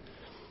to?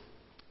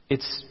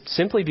 It's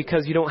simply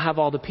because you don't have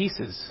all the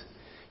pieces.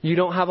 You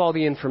don't have all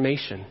the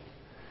information.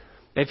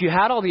 If you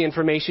had all the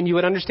information, you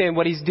would understand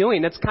what he's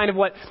doing. That's kind of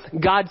what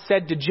God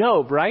said to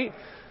Job, right?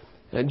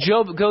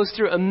 Job goes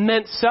through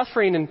immense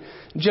suffering, and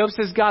Job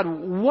says, God,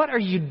 what are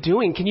you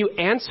doing? Can you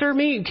answer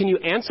me? Can you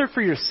answer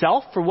for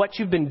yourself for what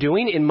you've been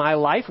doing in my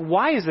life?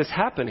 Why is this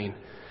happening?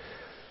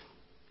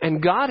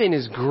 And God in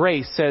his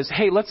grace says,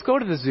 hey, let's go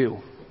to the zoo.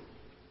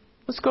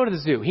 Let's go to the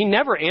zoo. He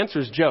never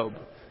answers Job.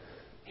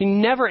 He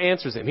never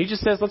answers him. He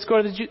just says, let's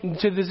go to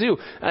the zoo.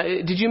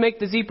 Did you make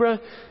the zebra?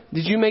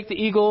 Did you make the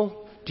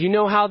eagle? Do you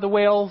know how the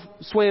whale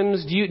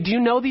swims? Do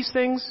you know these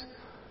things?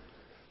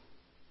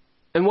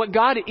 And what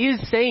God is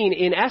saying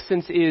in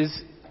essence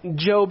is,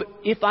 Job,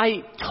 if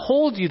I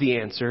told you the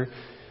answer,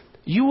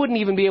 you wouldn't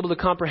even be able to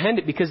comprehend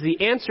it because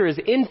the answer is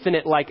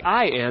infinite like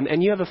I am,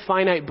 and you have a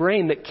finite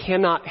brain that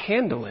cannot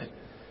handle it.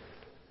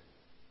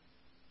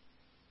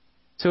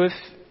 So if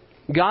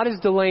God is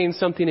delaying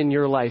something in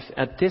your life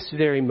at this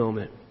very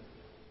moment,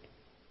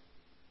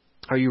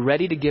 are you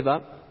ready to give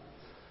up?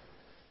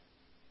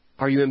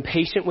 Are you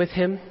impatient with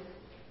him?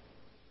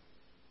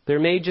 There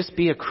may just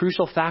be a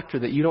crucial factor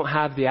that you don't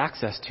have the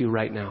access to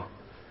right now.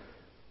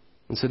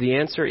 And so the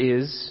answer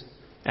is,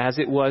 as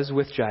it was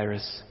with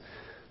Jairus,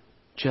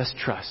 just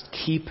trust.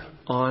 Keep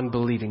on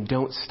believing.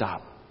 Don't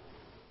stop.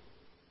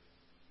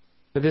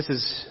 But this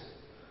is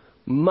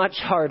much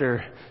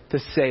harder to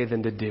say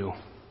than to do.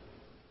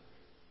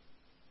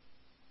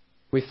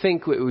 We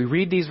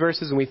read these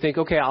verses and we think,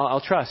 okay,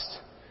 I'll trust.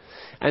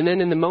 And then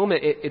in the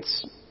moment,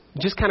 it's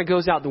just kind of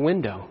goes out the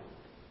window.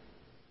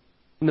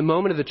 In the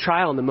moment of the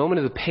trial, in the moment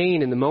of the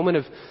pain, in the moment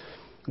of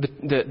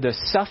the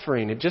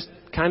suffering, it just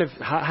kind of,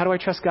 how do I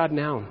trust God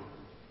now?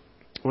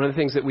 One of the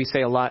things that we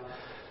say a lot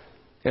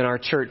in our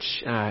church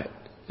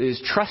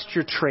is trust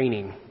your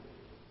training.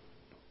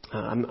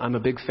 I'm a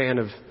big fan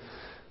of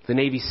the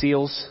Navy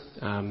SEALs,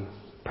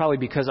 probably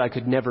because I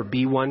could never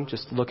be one.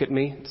 Just look at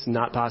me. It's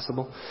not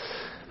possible.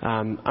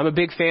 I'm a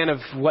big fan of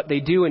what they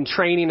do in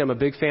training. I'm a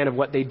big fan of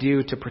what they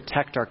do to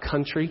protect our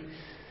country.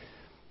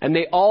 And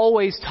they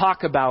always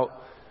talk about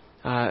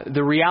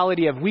the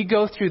reality of we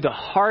go through the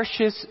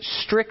harshest,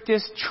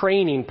 strictest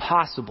training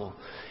possible.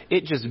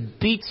 It just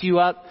beats you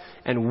up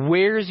and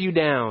wears you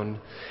down.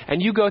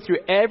 And you go through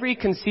every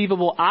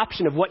conceivable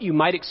option of what you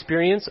might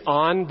experience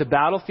on the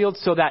battlefield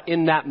so that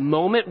in that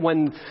moment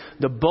when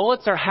the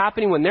bullets are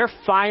happening, when they're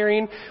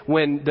firing,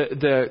 when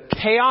the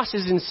chaos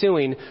is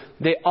ensuing,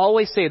 they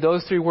always say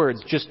those three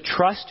words, just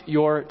trust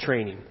your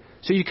training.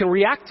 So you can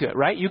react to it,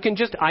 right? You can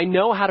just, I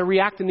know how to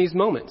react in these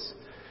moments.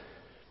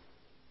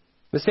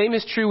 The same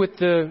is true with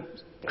the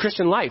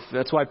Christian life.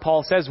 That's why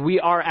Paul says we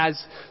are as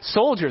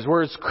soldiers.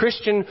 We're as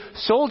Christian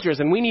soldiers,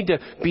 and we need to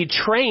be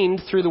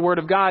trained through the Word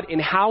of God in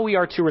how we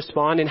are to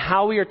respond and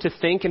how we are to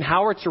think and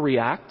how we're to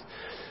react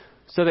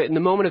so that in the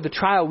moment of the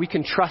trial we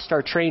can trust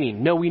our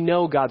training. No, we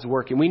know God's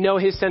working. We know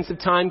His sense of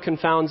time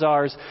confounds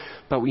ours,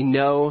 but we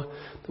know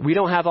we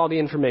don't have all the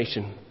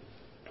information,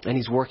 and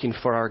He's working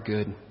for our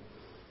good.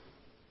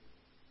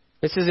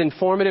 This is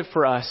informative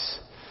for us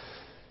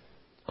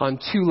on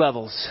two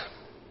levels.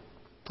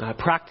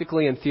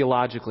 Practically and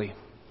theologically.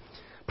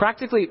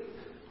 Practically,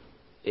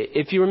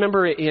 if you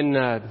remember in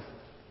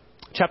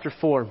chapter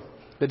 4,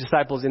 the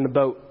disciples in the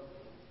boat,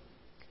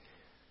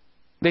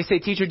 they say,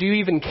 "Teacher, do you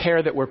even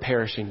care that we're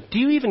perishing? Do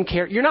you even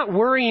care? You're not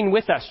worrying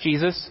with us,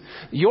 Jesus.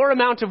 Your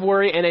amount of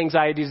worry and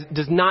anxiety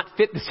does not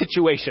fit the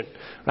situation,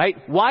 right?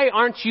 Why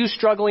aren't you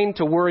struggling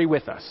to worry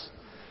with us?"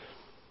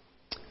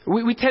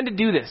 We tend to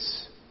do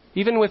this,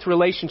 even with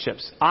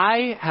relationships.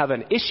 I have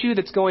an issue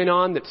that's going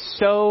on that's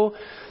so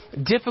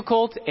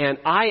difficult and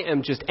I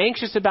am just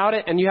anxious about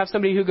it, and you have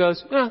somebody who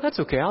goes, "Oh, that's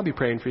okay, I'll be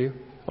praying for you,"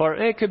 or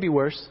 "It could be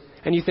worse,"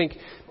 and you think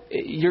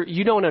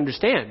you don't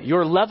understand.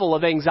 Your level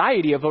of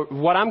anxiety of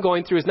what I'm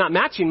going through is not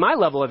matching my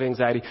level of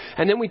anxiety,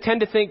 and then we tend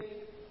to think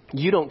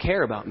you don't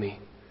care about me.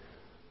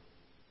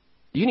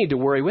 You need to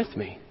worry with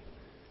me.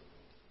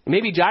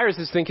 Maybe Jairus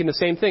is thinking the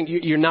same thing.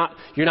 You're not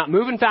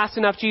moving fast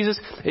enough, Jesus.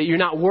 You're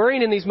not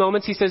worrying in these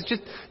moments. He says,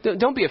 just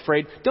don't be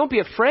afraid. Don't be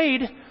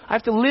afraid. I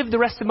have to live the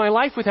rest of my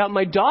life without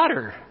my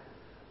daughter.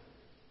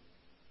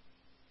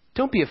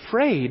 don't be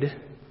afraid.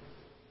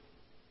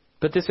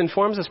 But this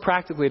informs us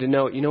practically to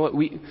know, you know what,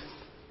 we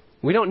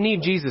don't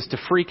need Jesus to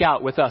freak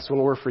out with us when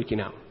we're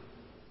freaking out.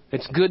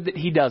 It's good that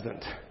he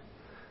doesn't.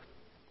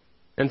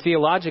 And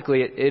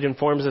theologically, it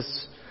informs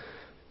us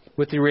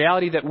with the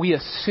reality that we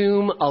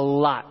assume a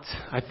lot.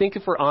 I think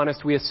if we're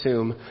honest, we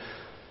assume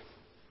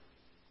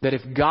that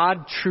if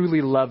God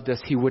truly loved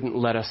us, he wouldn't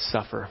let us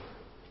suffer.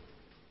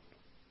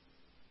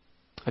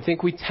 I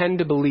think we tend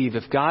to believe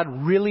if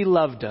God really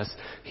loved us,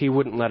 he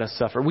wouldn't let us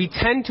suffer. We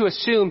tend to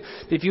assume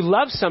that if you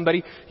love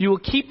somebody, you will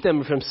keep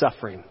them from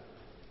suffering.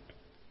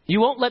 You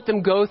won't let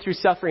them go through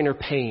suffering or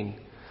pain.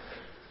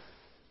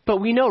 But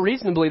we know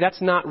reasonably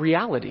that's not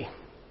reality.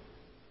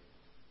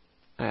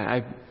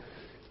 I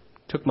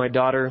took my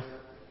daughter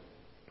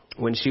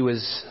when she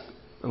was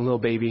a little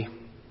baby.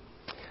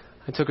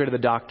 I took her to the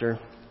doctor.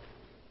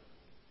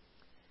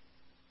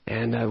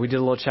 And we did a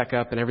little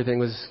checkup and everything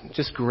was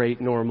just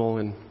great, normal.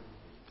 And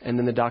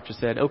then the doctor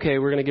said, okay,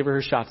 we're going to give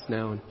her shots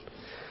now. And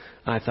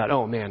I thought,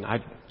 oh man, I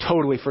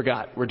totally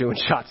forgot we're doing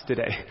shots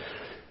today.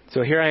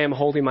 So here I am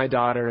holding my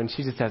daughter and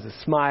she just has a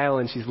smile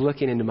and she's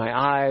looking into my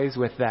eyes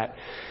with that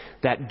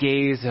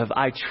gaze of,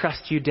 I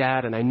trust you,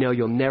 Dad, and I know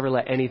you'll never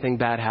let anything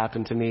bad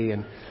happen to me.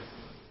 And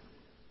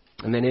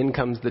then in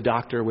comes the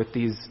doctor with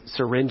these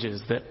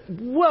syringes that,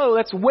 whoa,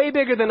 that's way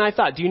bigger than I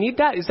thought. Do you need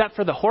that? Is that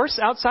for the horse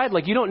outside?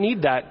 Like, you don't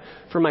need that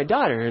for my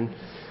daughter.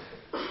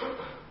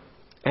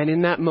 And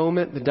in that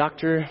moment, the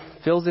doctor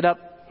fills it up,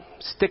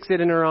 sticks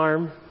it in her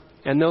arm,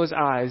 and those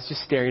eyes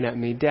just staring at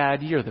me,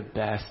 Dad, you're the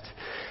best.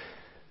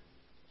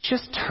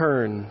 Just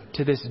turn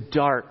to this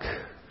dark,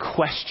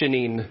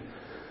 questioning,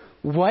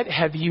 what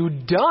have you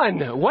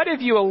done? What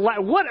have you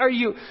allowed? What are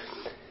you...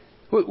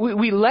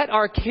 We let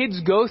our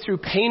kids go through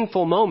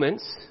painful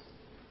moments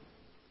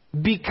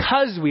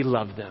because we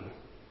love them.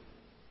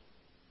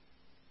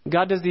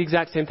 God does the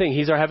exact same thing.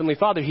 He's our Heavenly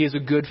Father. He is a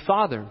good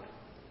Father.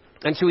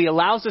 And so he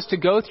allows us to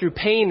go through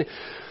pain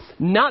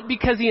not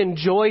because he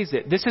enjoys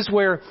it. This is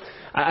where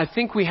I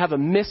think we have a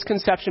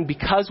misconception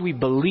because we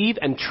believe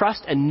and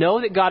trust and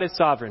know that God is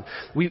sovereign.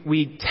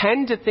 We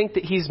tend to think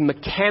that he's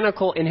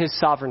mechanical in his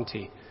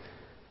sovereignty.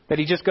 That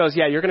he just goes,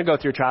 yeah, you're going to go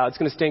through a trial. It's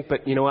going to stink,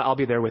 but you know what? I'll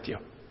be there with you.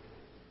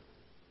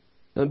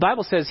 The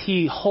Bible says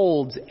he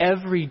holds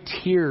every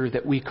tear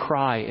that we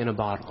cry in a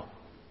bottle.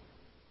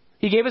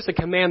 He gave us a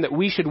command that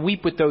we should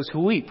weep with those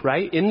who weep,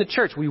 right? In the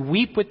church, we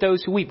weep with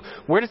those who weep.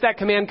 Where does that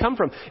command come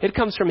from? It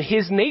comes from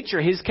his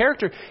nature, his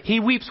character. He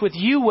weeps with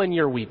you when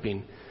you're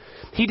weeping.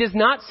 He does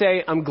not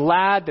say, I'm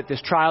glad that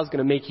this trial is going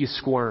to make you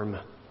squirm.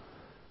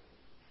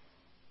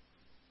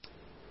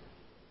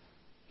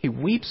 He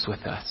weeps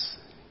with us.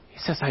 He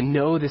says, I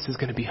know this is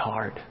going to be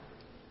hard.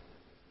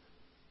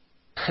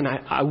 And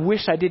I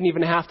wish I didn't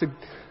even have to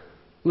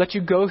let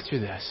you go through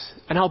this.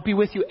 And I'll be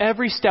with you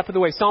every step of the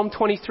way. Psalm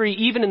 23,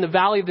 even in the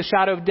valley of the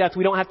shadow of death,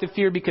 we don't have to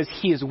fear because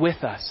he is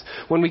with us.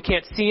 When we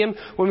can't see him,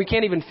 when we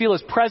can't even feel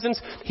his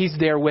presence, he's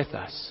there with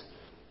us.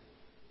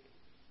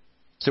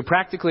 So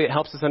practically it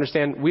helps us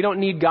understand we don't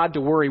need God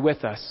to worry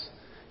with us.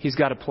 He's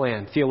got a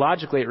plan.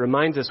 Theologically, it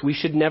reminds us we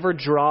should never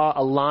draw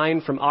a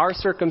line from our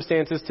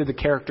circumstances to the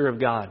character of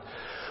God.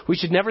 We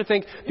should never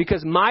think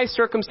because my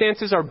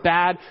circumstances are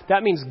bad,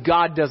 that means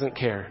God doesn't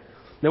care.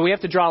 No, we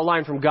have to draw a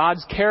line from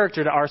God's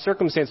character to our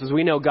circumstances.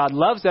 We know God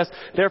loves us.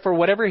 Therefore,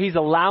 whatever he's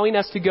allowing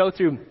us to go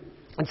through,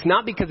 it's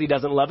not because he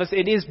doesn't love us.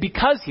 It is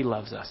because he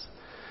loves us.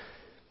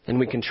 And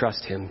we can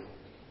trust him.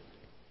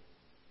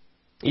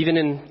 Even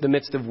in the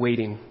midst of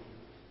waiting,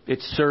 it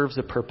serves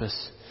a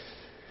purpose.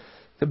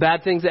 The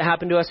bad things that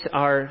happen to us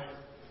are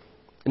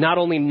not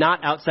only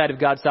not outside of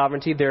God's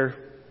sovereignty, they're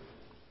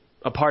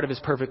a part of his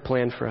perfect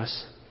plan for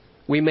us.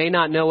 We may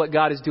not know what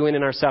God is doing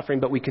in our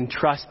suffering, but we can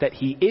trust that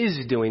he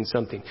is doing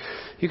something.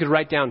 You could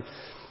write down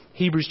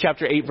Hebrews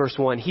chapter 8, verse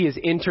 1. He is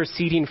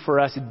interceding for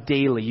us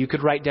daily. You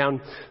could write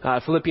down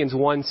Philippians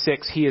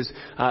 1:6. He is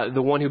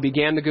the one who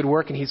began the good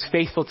work, and he's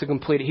faithful to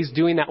complete it. He's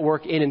doing that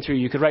work in and through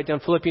you. You could write down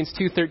Philippians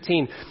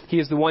 2:13. He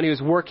is the one who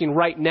is working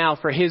right now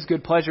for his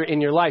good pleasure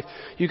in your life.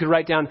 You could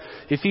write down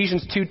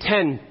Ephesians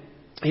 2:10.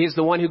 He is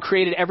the one who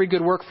created every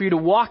good work for you to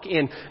walk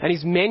in, and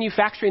he's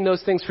manufacturing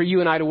those things for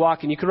you and I to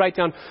walk in. You could write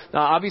down,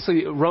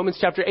 obviously, Romans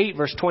chapter 8,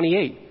 verse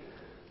 28.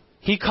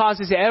 He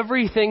causes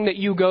everything that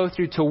you go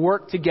through to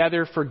work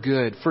together for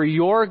good, for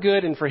your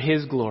good and for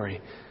his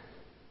glory.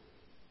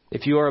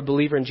 If you are a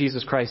believer in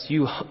Jesus Christ,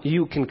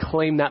 you can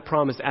claim that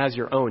promise as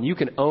your own. You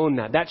can own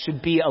that. That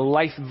should be a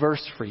life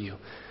verse for you.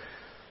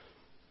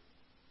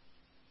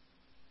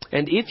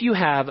 And if you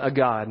have a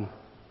God,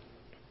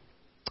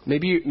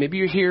 maybe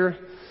you're here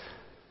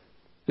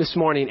this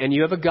morning and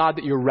you have a God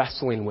that you're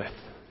wrestling with.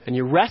 And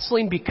you're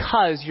wrestling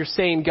because you're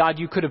saying, God,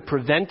 you could have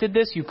prevented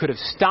this. You could have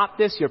stopped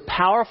this. You're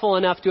powerful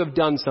enough to have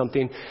done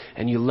something,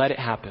 and you let it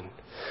happen.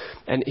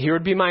 And here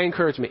would be my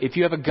encouragement. If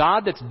you have a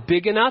God that's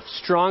big enough,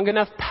 strong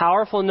enough,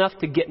 powerful enough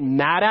to get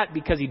mad at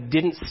because he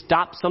didn't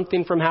stop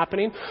something from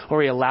happening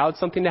or he allowed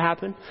something to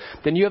happen,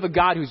 then you have a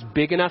God who's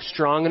big enough,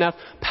 strong enough,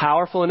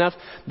 powerful enough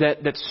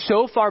that's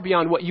so far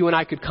beyond what you and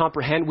I could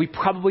comprehend, we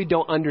probably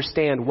don't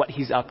understand what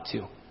he's up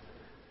to.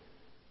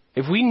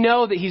 If we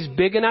know that he's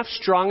big enough,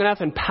 strong enough,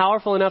 and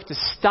powerful enough to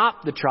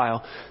stop the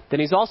trial, then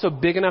he's also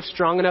big enough,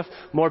 strong enough,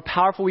 more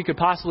powerful we could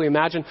possibly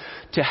imagine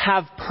to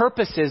have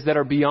purposes that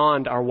are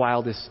beyond our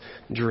wildest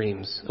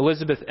dreams.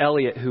 Elizabeth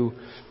Elliot, who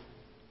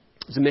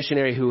was a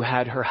missionary who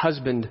had her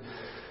husband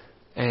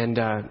and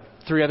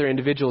 3 other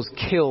individuals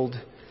killed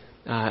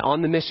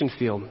on the mission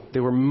field.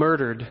 They were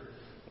murdered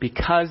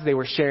because they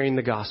were sharing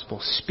the gospel,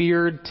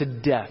 speared to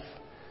death.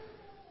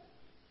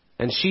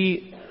 And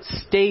she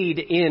stayed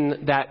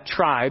in that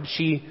tribe.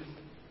 She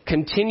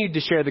continued to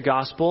share the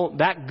gospel.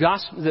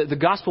 The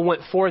gospel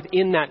went forth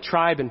in that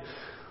tribe, and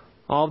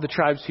all of the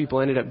tribe's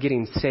people ended up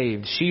getting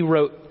saved. She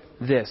wrote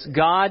this: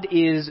 God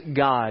is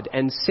God,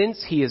 and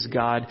since he is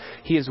God,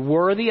 he is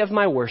worthy of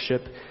my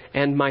worship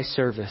and my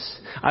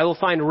service. I will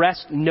find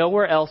rest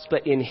nowhere else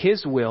but in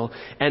his will,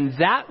 and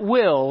that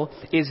will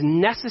is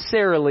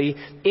necessarily,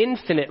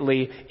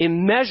 infinitely,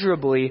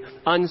 immeasurably,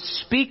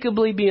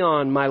 unspeakably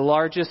beyond my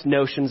largest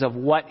notions of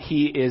what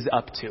he is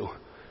up to.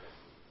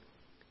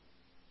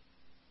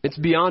 It's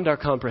beyond our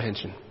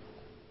comprehension.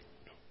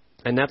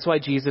 And that's why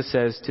Jesus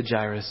says to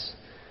Jairus,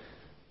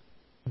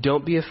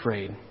 don't be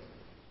afraid.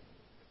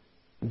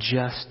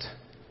 Just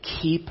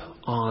keep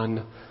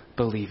on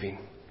believing.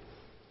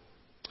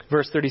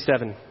 Verse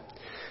 37.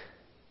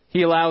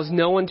 He allows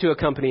no one to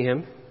accompany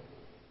him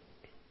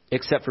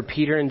except for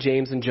Peter and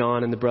James and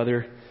John and the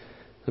brother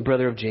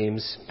of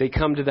James. They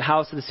come to the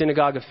house of the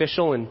synagogue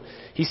official, and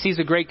he sees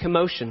a great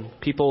commotion,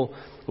 people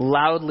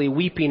loudly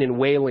weeping and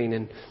wailing.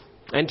 And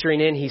entering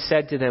in, he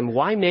said to them,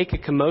 why make a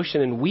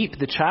commotion and weep?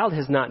 The child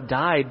has not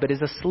died, but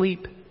is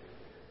asleep.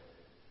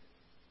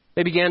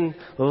 They began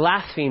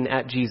laughing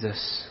at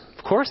Jesus.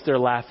 Of course they're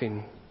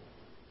laughing.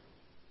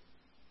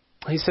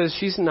 He says,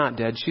 she's not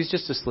dead. She's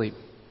just asleep.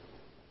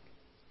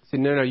 He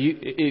said, no,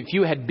 if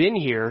you had been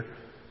here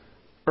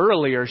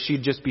earlier,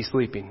 she'd just be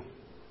sleeping.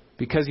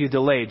 Because you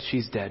delayed,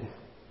 she's dead.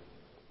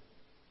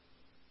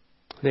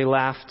 They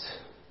laughed,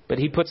 but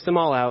he puts them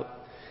all out.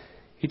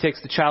 He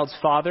takes the child's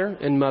father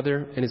and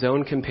mother and his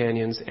own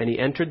companions, and he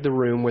entered the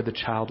room where the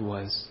child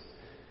was.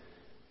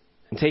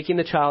 And taking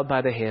the child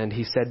by the hand,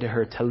 he said to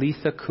her,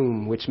 Talitha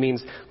cum, which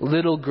means,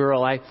 little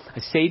girl, I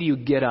say to you,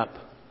 get up.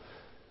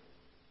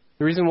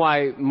 The reason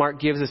why Mark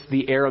gives us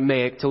the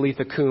Aramaic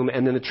Talitha cum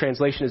and then the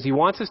translation is he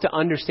wants us to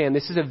understand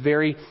this is a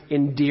very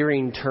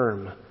endearing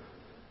term.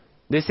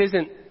 This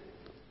isn't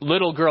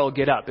little girl,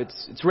 get up.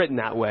 It's written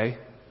that way.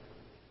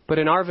 But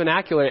in our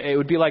vernacular, it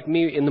would be like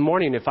me in the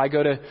morning. If I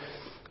go to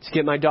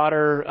get my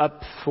daughter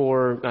up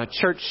for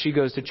church, she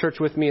goes to church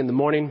with me in the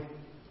morning.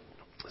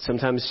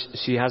 Sometimes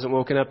she hasn't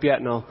woken up yet,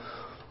 and I'll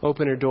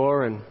open her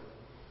door, and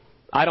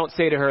I don't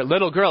say to her,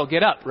 little girl,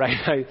 get up,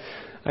 right?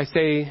 I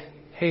say,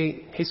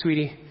 hey,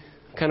 sweetie.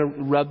 Kind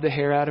of rub the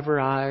hair out of her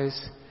eyes.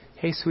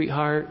 Hey,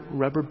 sweetheart,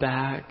 rub her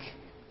back.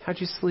 How'd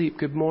you sleep?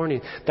 Good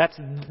morning. That's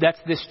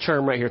this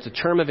term right here. It's a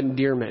term of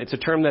endearment. It's a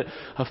term that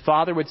a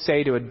father would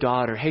say to a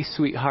daughter. Hey,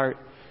 sweetheart.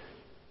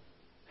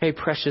 Hey,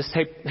 precious.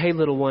 Hey,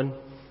 little one.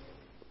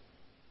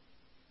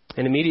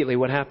 And immediately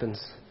what happens?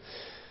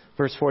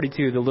 Verse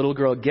 42, the little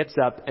girl gets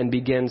up and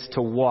begins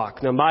to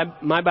walk. Now,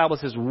 my Bible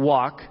says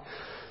walk.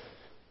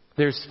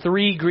 There's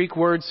 3 Greek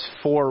words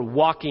for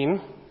walking.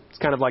 It's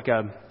kind of like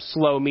a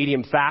slow,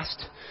 medium,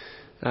 fast.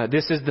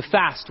 This is the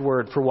fast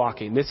word for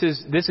walking. This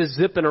is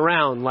zipping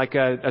around like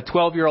a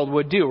 12-year-old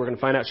would do. We're going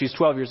to find out she's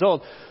 12 years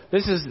old.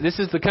 This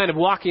is the kind of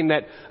walking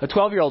that a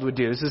 12-year-old would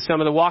do. This is some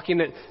of the walking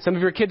that some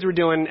of your kids were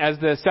doing as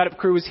the setup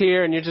crew was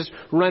here, and you're just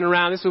running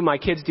around. This is what my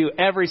kids do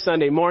every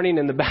Sunday morning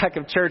in the back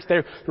of church.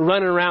 They're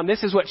running around.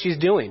 This is what she's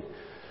doing.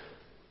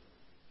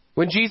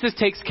 When Jesus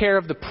takes care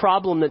of the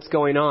problem that's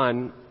going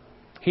on,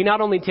 he not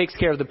only takes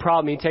care of the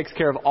problem, he takes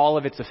care of all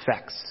of its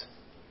effects.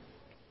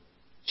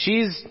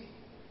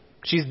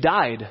 She's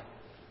died.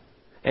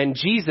 And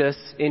Jesus,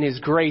 in his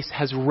grace,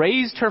 has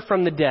raised her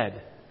from the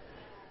dead.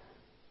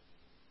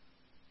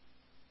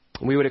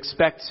 We would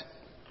expect,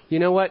 you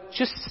know what?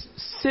 Just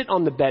sit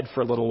on the bed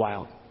for a little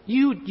while.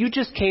 You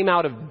just came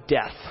out of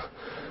death,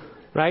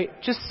 right?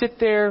 Just sit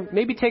there,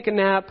 maybe take a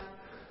nap.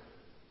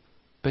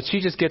 But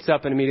she just gets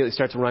up and immediately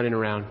starts running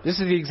around. This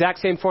is the exact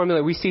same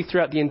formula we see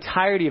throughout the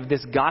entirety of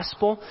this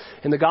gospel.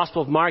 In the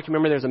Gospel of Mark,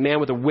 remember there's a man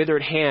with a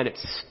withered hand.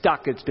 It's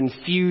stuck. It's been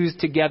fused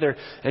together.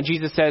 And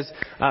Jesus says,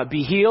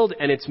 be healed.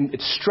 And it's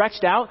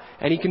stretched out.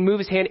 And he can move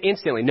his hand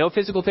instantly. No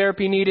physical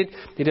therapy needed.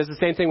 He does the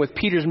same thing with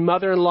Peter's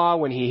mother-in-law.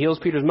 When he heals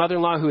Peter's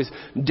mother-in-law who is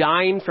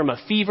dying from a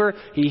fever,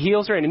 he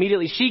heals her. And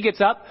immediately she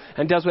gets up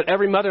and does what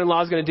every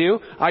mother-in-law is going to do.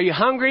 Are you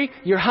hungry?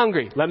 You're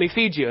hungry. Let me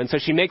feed you. And so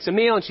she makes a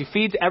meal and she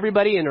feeds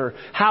everybody in her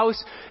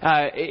house.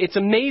 It's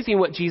amazing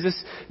what Jesus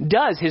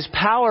does. His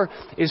power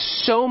is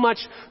so much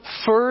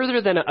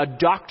further than a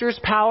doctor's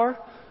power.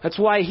 That's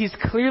why he's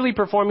clearly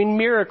performing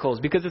miracles,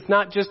 because it's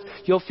not just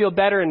you'll feel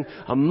better in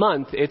a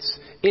month. It's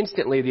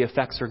instantly the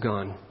effects are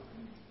gone.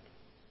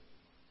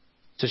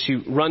 So she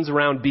runs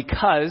around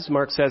because,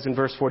 Mark says in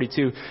verse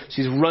 42,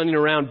 she's running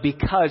around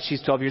because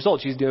she's 12 years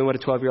old. She's doing what a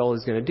 12-year-old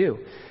is going to do.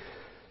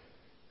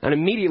 And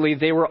immediately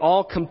they were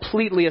all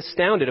completely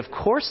astounded. Of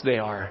course they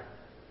are.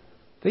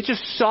 They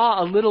just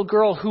saw a little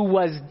girl who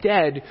was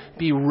dead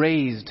be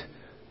raised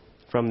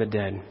from the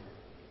dead.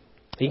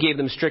 He gave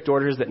them strict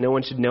orders that no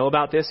one should know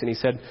about this, and he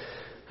said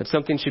that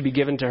something should be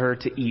given to her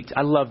to eat.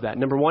 I love that.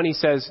 Number one, he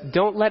says,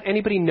 don't let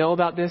anybody know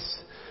about this,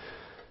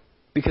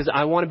 because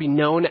I want to be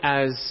known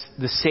as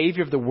the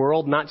Savior of the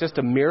world, not just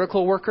a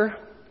miracle worker.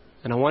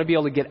 And I want to be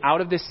able to get out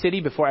of this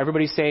city before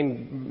everybody's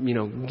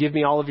saying, give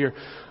me all of your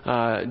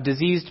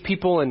diseased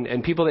people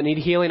and people that need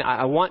healing.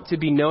 I want to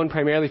be known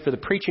primarily for the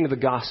preaching of the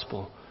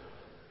gospel.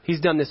 He's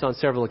done this on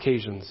several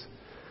occasions.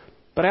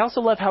 But I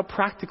also love how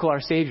practical our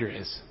Savior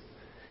is.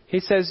 He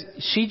says,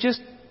 she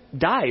just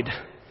died.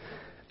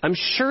 I'm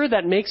sure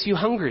that makes you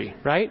hungry,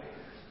 right?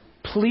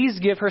 Please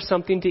give her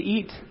something to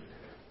eat.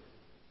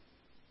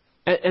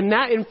 And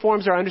that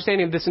informs our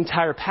understanding of this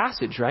entire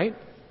passage, right?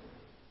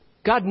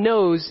 God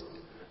knows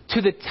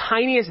to the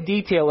tiniest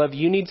detail of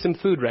you need some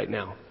food right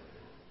now.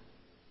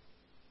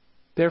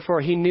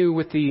 Therefore, he knew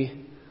with the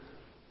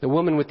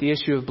woman with the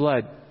issue of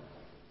blood,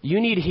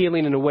 you need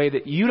healing in a way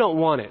that you don't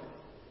want it.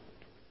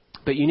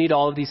 But you need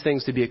all of these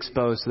things to be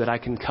exposed so that I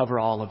can cover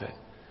all of it.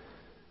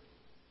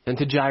 And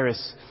to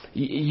Jairus,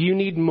 you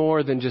need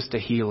more than just a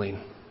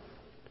healing.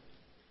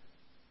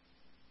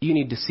 You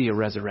need to see a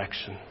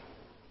resurrection.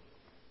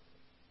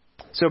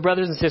 So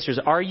brothers and sisters,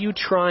 are you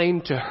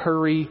trying to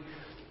hurry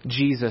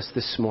Jesus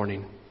this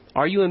morning?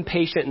 Are you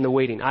impatient in the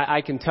waiting?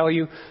 I can tell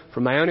you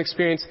from my own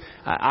experience,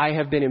 I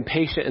have been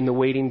impatient in the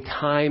waiting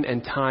time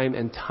and time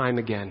and time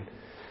again.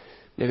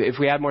 If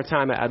we had more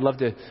time, I'd love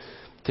to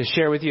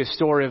share with you a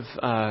story of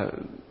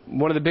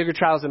one of the bigger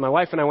trials that my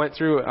wife and I went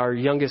through. Our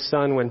youngest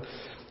son, when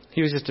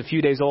he was just a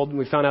few days old, and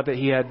we found out that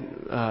he had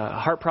a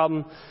heart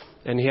problem,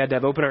 and he had to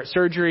have open heart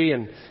surgery,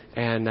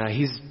 and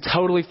he's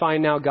totally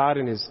fine now. God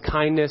in his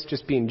kindness,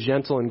 just being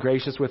gentle and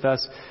gracious with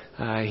us,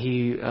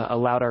 he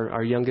allowed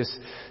our youngest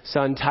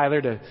son,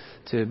 Tyler,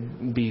 to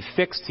be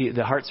fixed.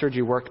 The heart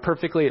surgery worked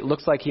perfectly. It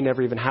looks like he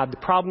never even had the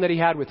problem that he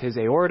had with his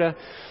aorta.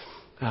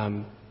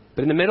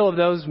 But in the middle of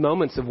those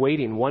moments of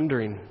waiting,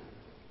 wondering,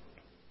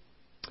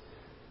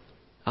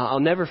 I'll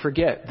never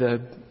forget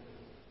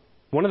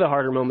one of the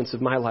harder moments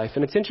of my life.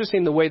 And it's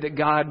interesting the way that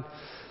God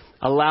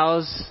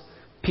allows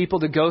people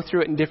to go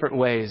through it in different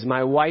ways.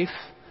 My wife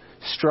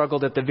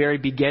struggled at the very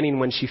beginning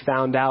when she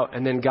found out,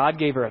 and then God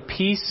gave her a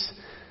peace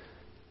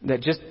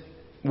that just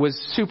was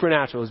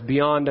supernatural, was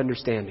beyond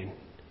understanding.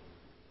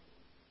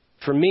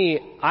 For me,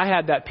 I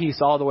had that peace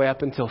all the way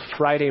up until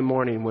Friday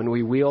morning when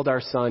we wheeled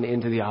our son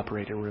into the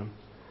operating room.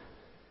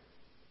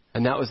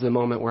 And that was the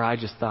moment where I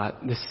just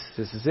thought, this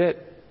is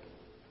it.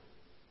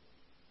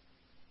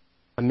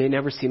 I may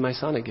never see my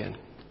son again.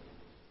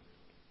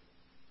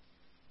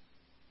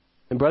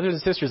 And brothers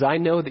and sisters, I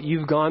know that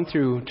you've gone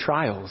through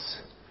trials.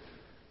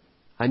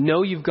 I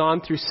know you've gone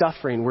through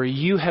suffering, where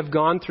you have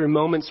gone through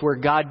moments where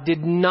God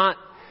did not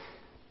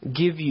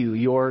give you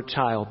your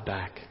child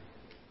back.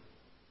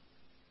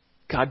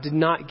 God did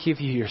not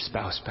give you your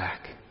spouse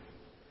back.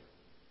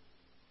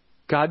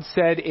 God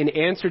said in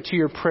answer to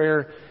your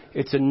prayer,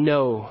 it's a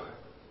no.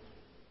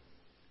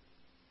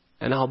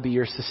 And I'll be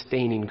your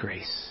sustaining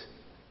grace.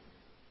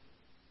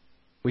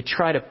 We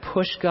try to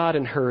push God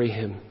and hurry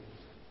him.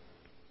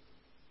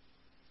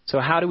 So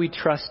how do we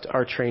trust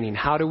our training?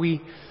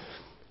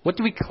 What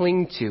do we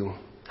cling to?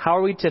 How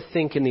are we to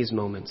think in these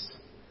moments?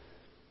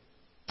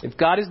 If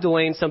God is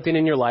delaying something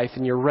in your life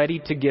and you're ready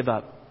to give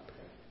up,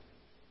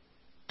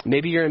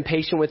 maybe you're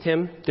impatient with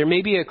him. There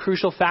may be a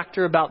crucial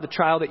factor about the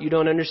trial that you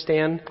don't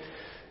understand,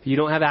 you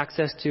don't have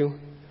access to.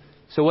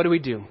 So what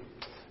do?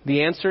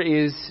 The answer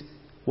is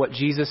what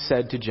Jesus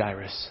said to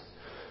Jairus.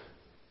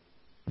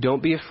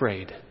 Don't be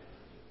afraid.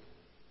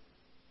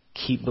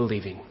 Keep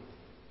believing.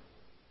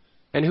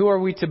 And who are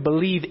we to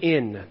believe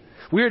in?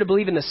 We are to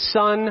believe in the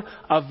Son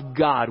of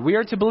God. We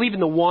are to believe in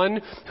the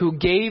one who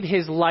gave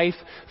his life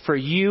for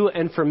you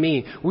and for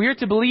me. We are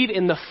to believe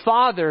in the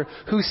Father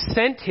who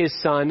sent his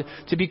Son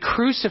to be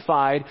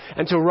crucified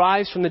and to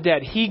rise from the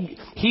dead.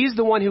 He's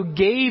the one who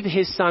gave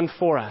his Son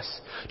for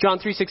us. John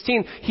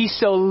 3:16, he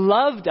so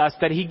loved us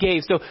that he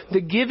gave. So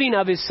the giving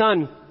of his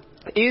Son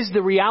is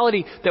the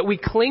reality that we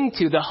cling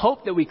to, the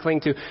hope that we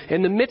cling to.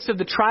 In the midst of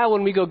the trial,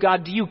 when we go,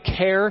 God, do you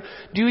care?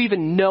 Do you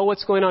even know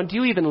what's going on? Do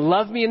you even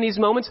love me in these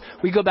moments?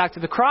 We go back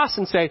to the cross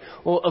and say,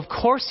 well, of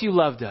course you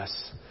loved us.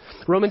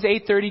 Romans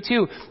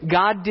 8:32,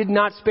 God did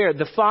not spare,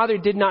 the Father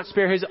did not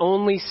spare his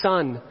only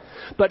Son,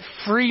 but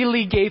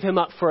freely gave him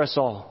up for us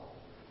all.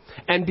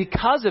 And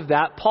because of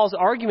that, Paul's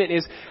argument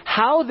is,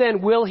 how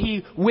then will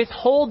he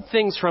withhold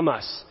things from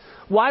us?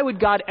 Why would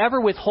God ever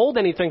withhold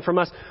anything from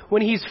us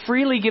when he's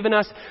freely given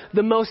us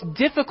the most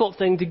difficult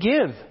thing to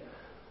give?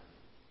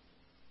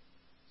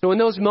 So in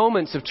those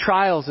moments of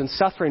trials and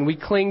suffering, we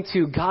cling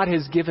to God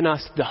has given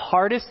us the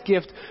hardest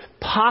gift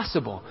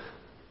possible.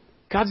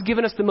 God's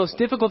given us the most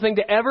difficult thing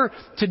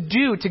to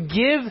do, to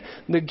give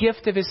the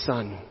gift of his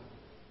Son.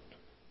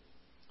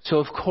 So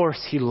of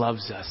course he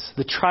loves us.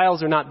 The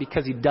trials are not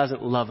because he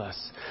doesn't love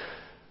us.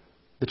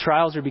 The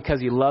trials are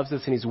because he loves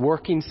us and he's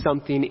working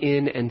something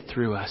in and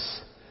through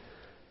us.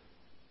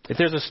 If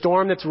there's a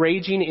storm that's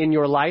raging in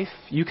your life,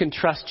 you can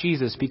trust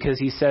Jesus because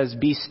he says,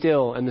 be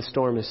still, and the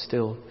storm is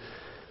still.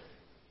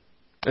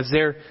 Is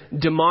there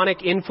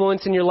demonic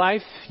influence in your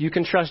life? You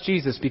can trust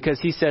Jesus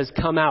because he says,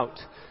 come out,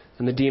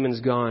 and the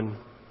demon's gone.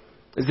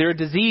 Is there a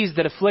disease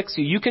that afflicts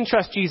you? You can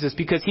trust Jesus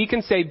because he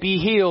can say, be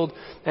healed,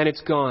 and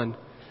it's gone.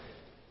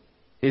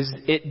 Is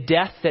it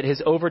death that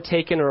has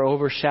overtaken or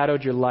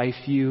overshadowed your life?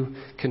 You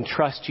can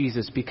trust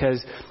Jesus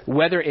because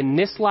whether in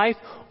this life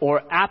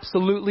or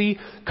absolutely,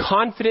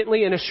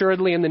 confidently, and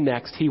assuredly in the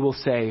next, he will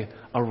say,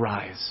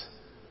 arise.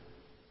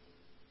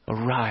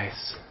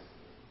 Arise.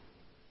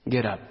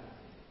 Get up.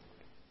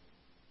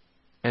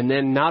 And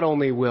then not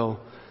only will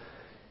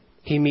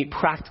he meet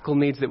practical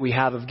needs that we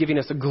have of giving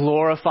us a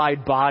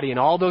glorified body and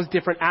all those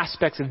different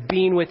aspects of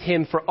being with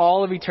him for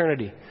all of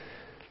eternity,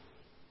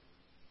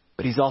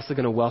 but he's also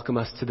going to welcome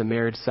us to the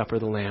marriage supper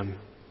of the Lamb.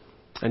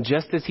 And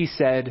just as he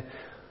said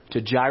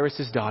to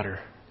Jairus' daughter,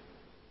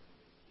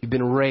 you've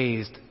been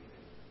raised,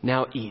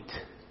 now eat.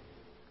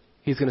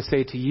 He's going to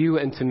say to you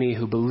and to me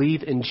who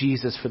believe in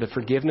Jesus for the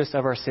forgiveness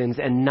of our sins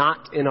and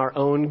not in our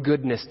own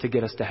goodness to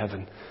get us to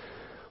heaven.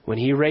 When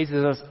he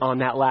raises us on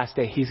that last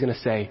day, he's going to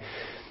say,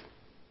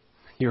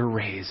 you're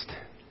raised.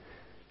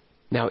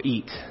 Now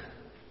eat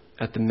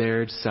at the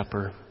marriage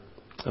supper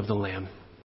of the Lamb.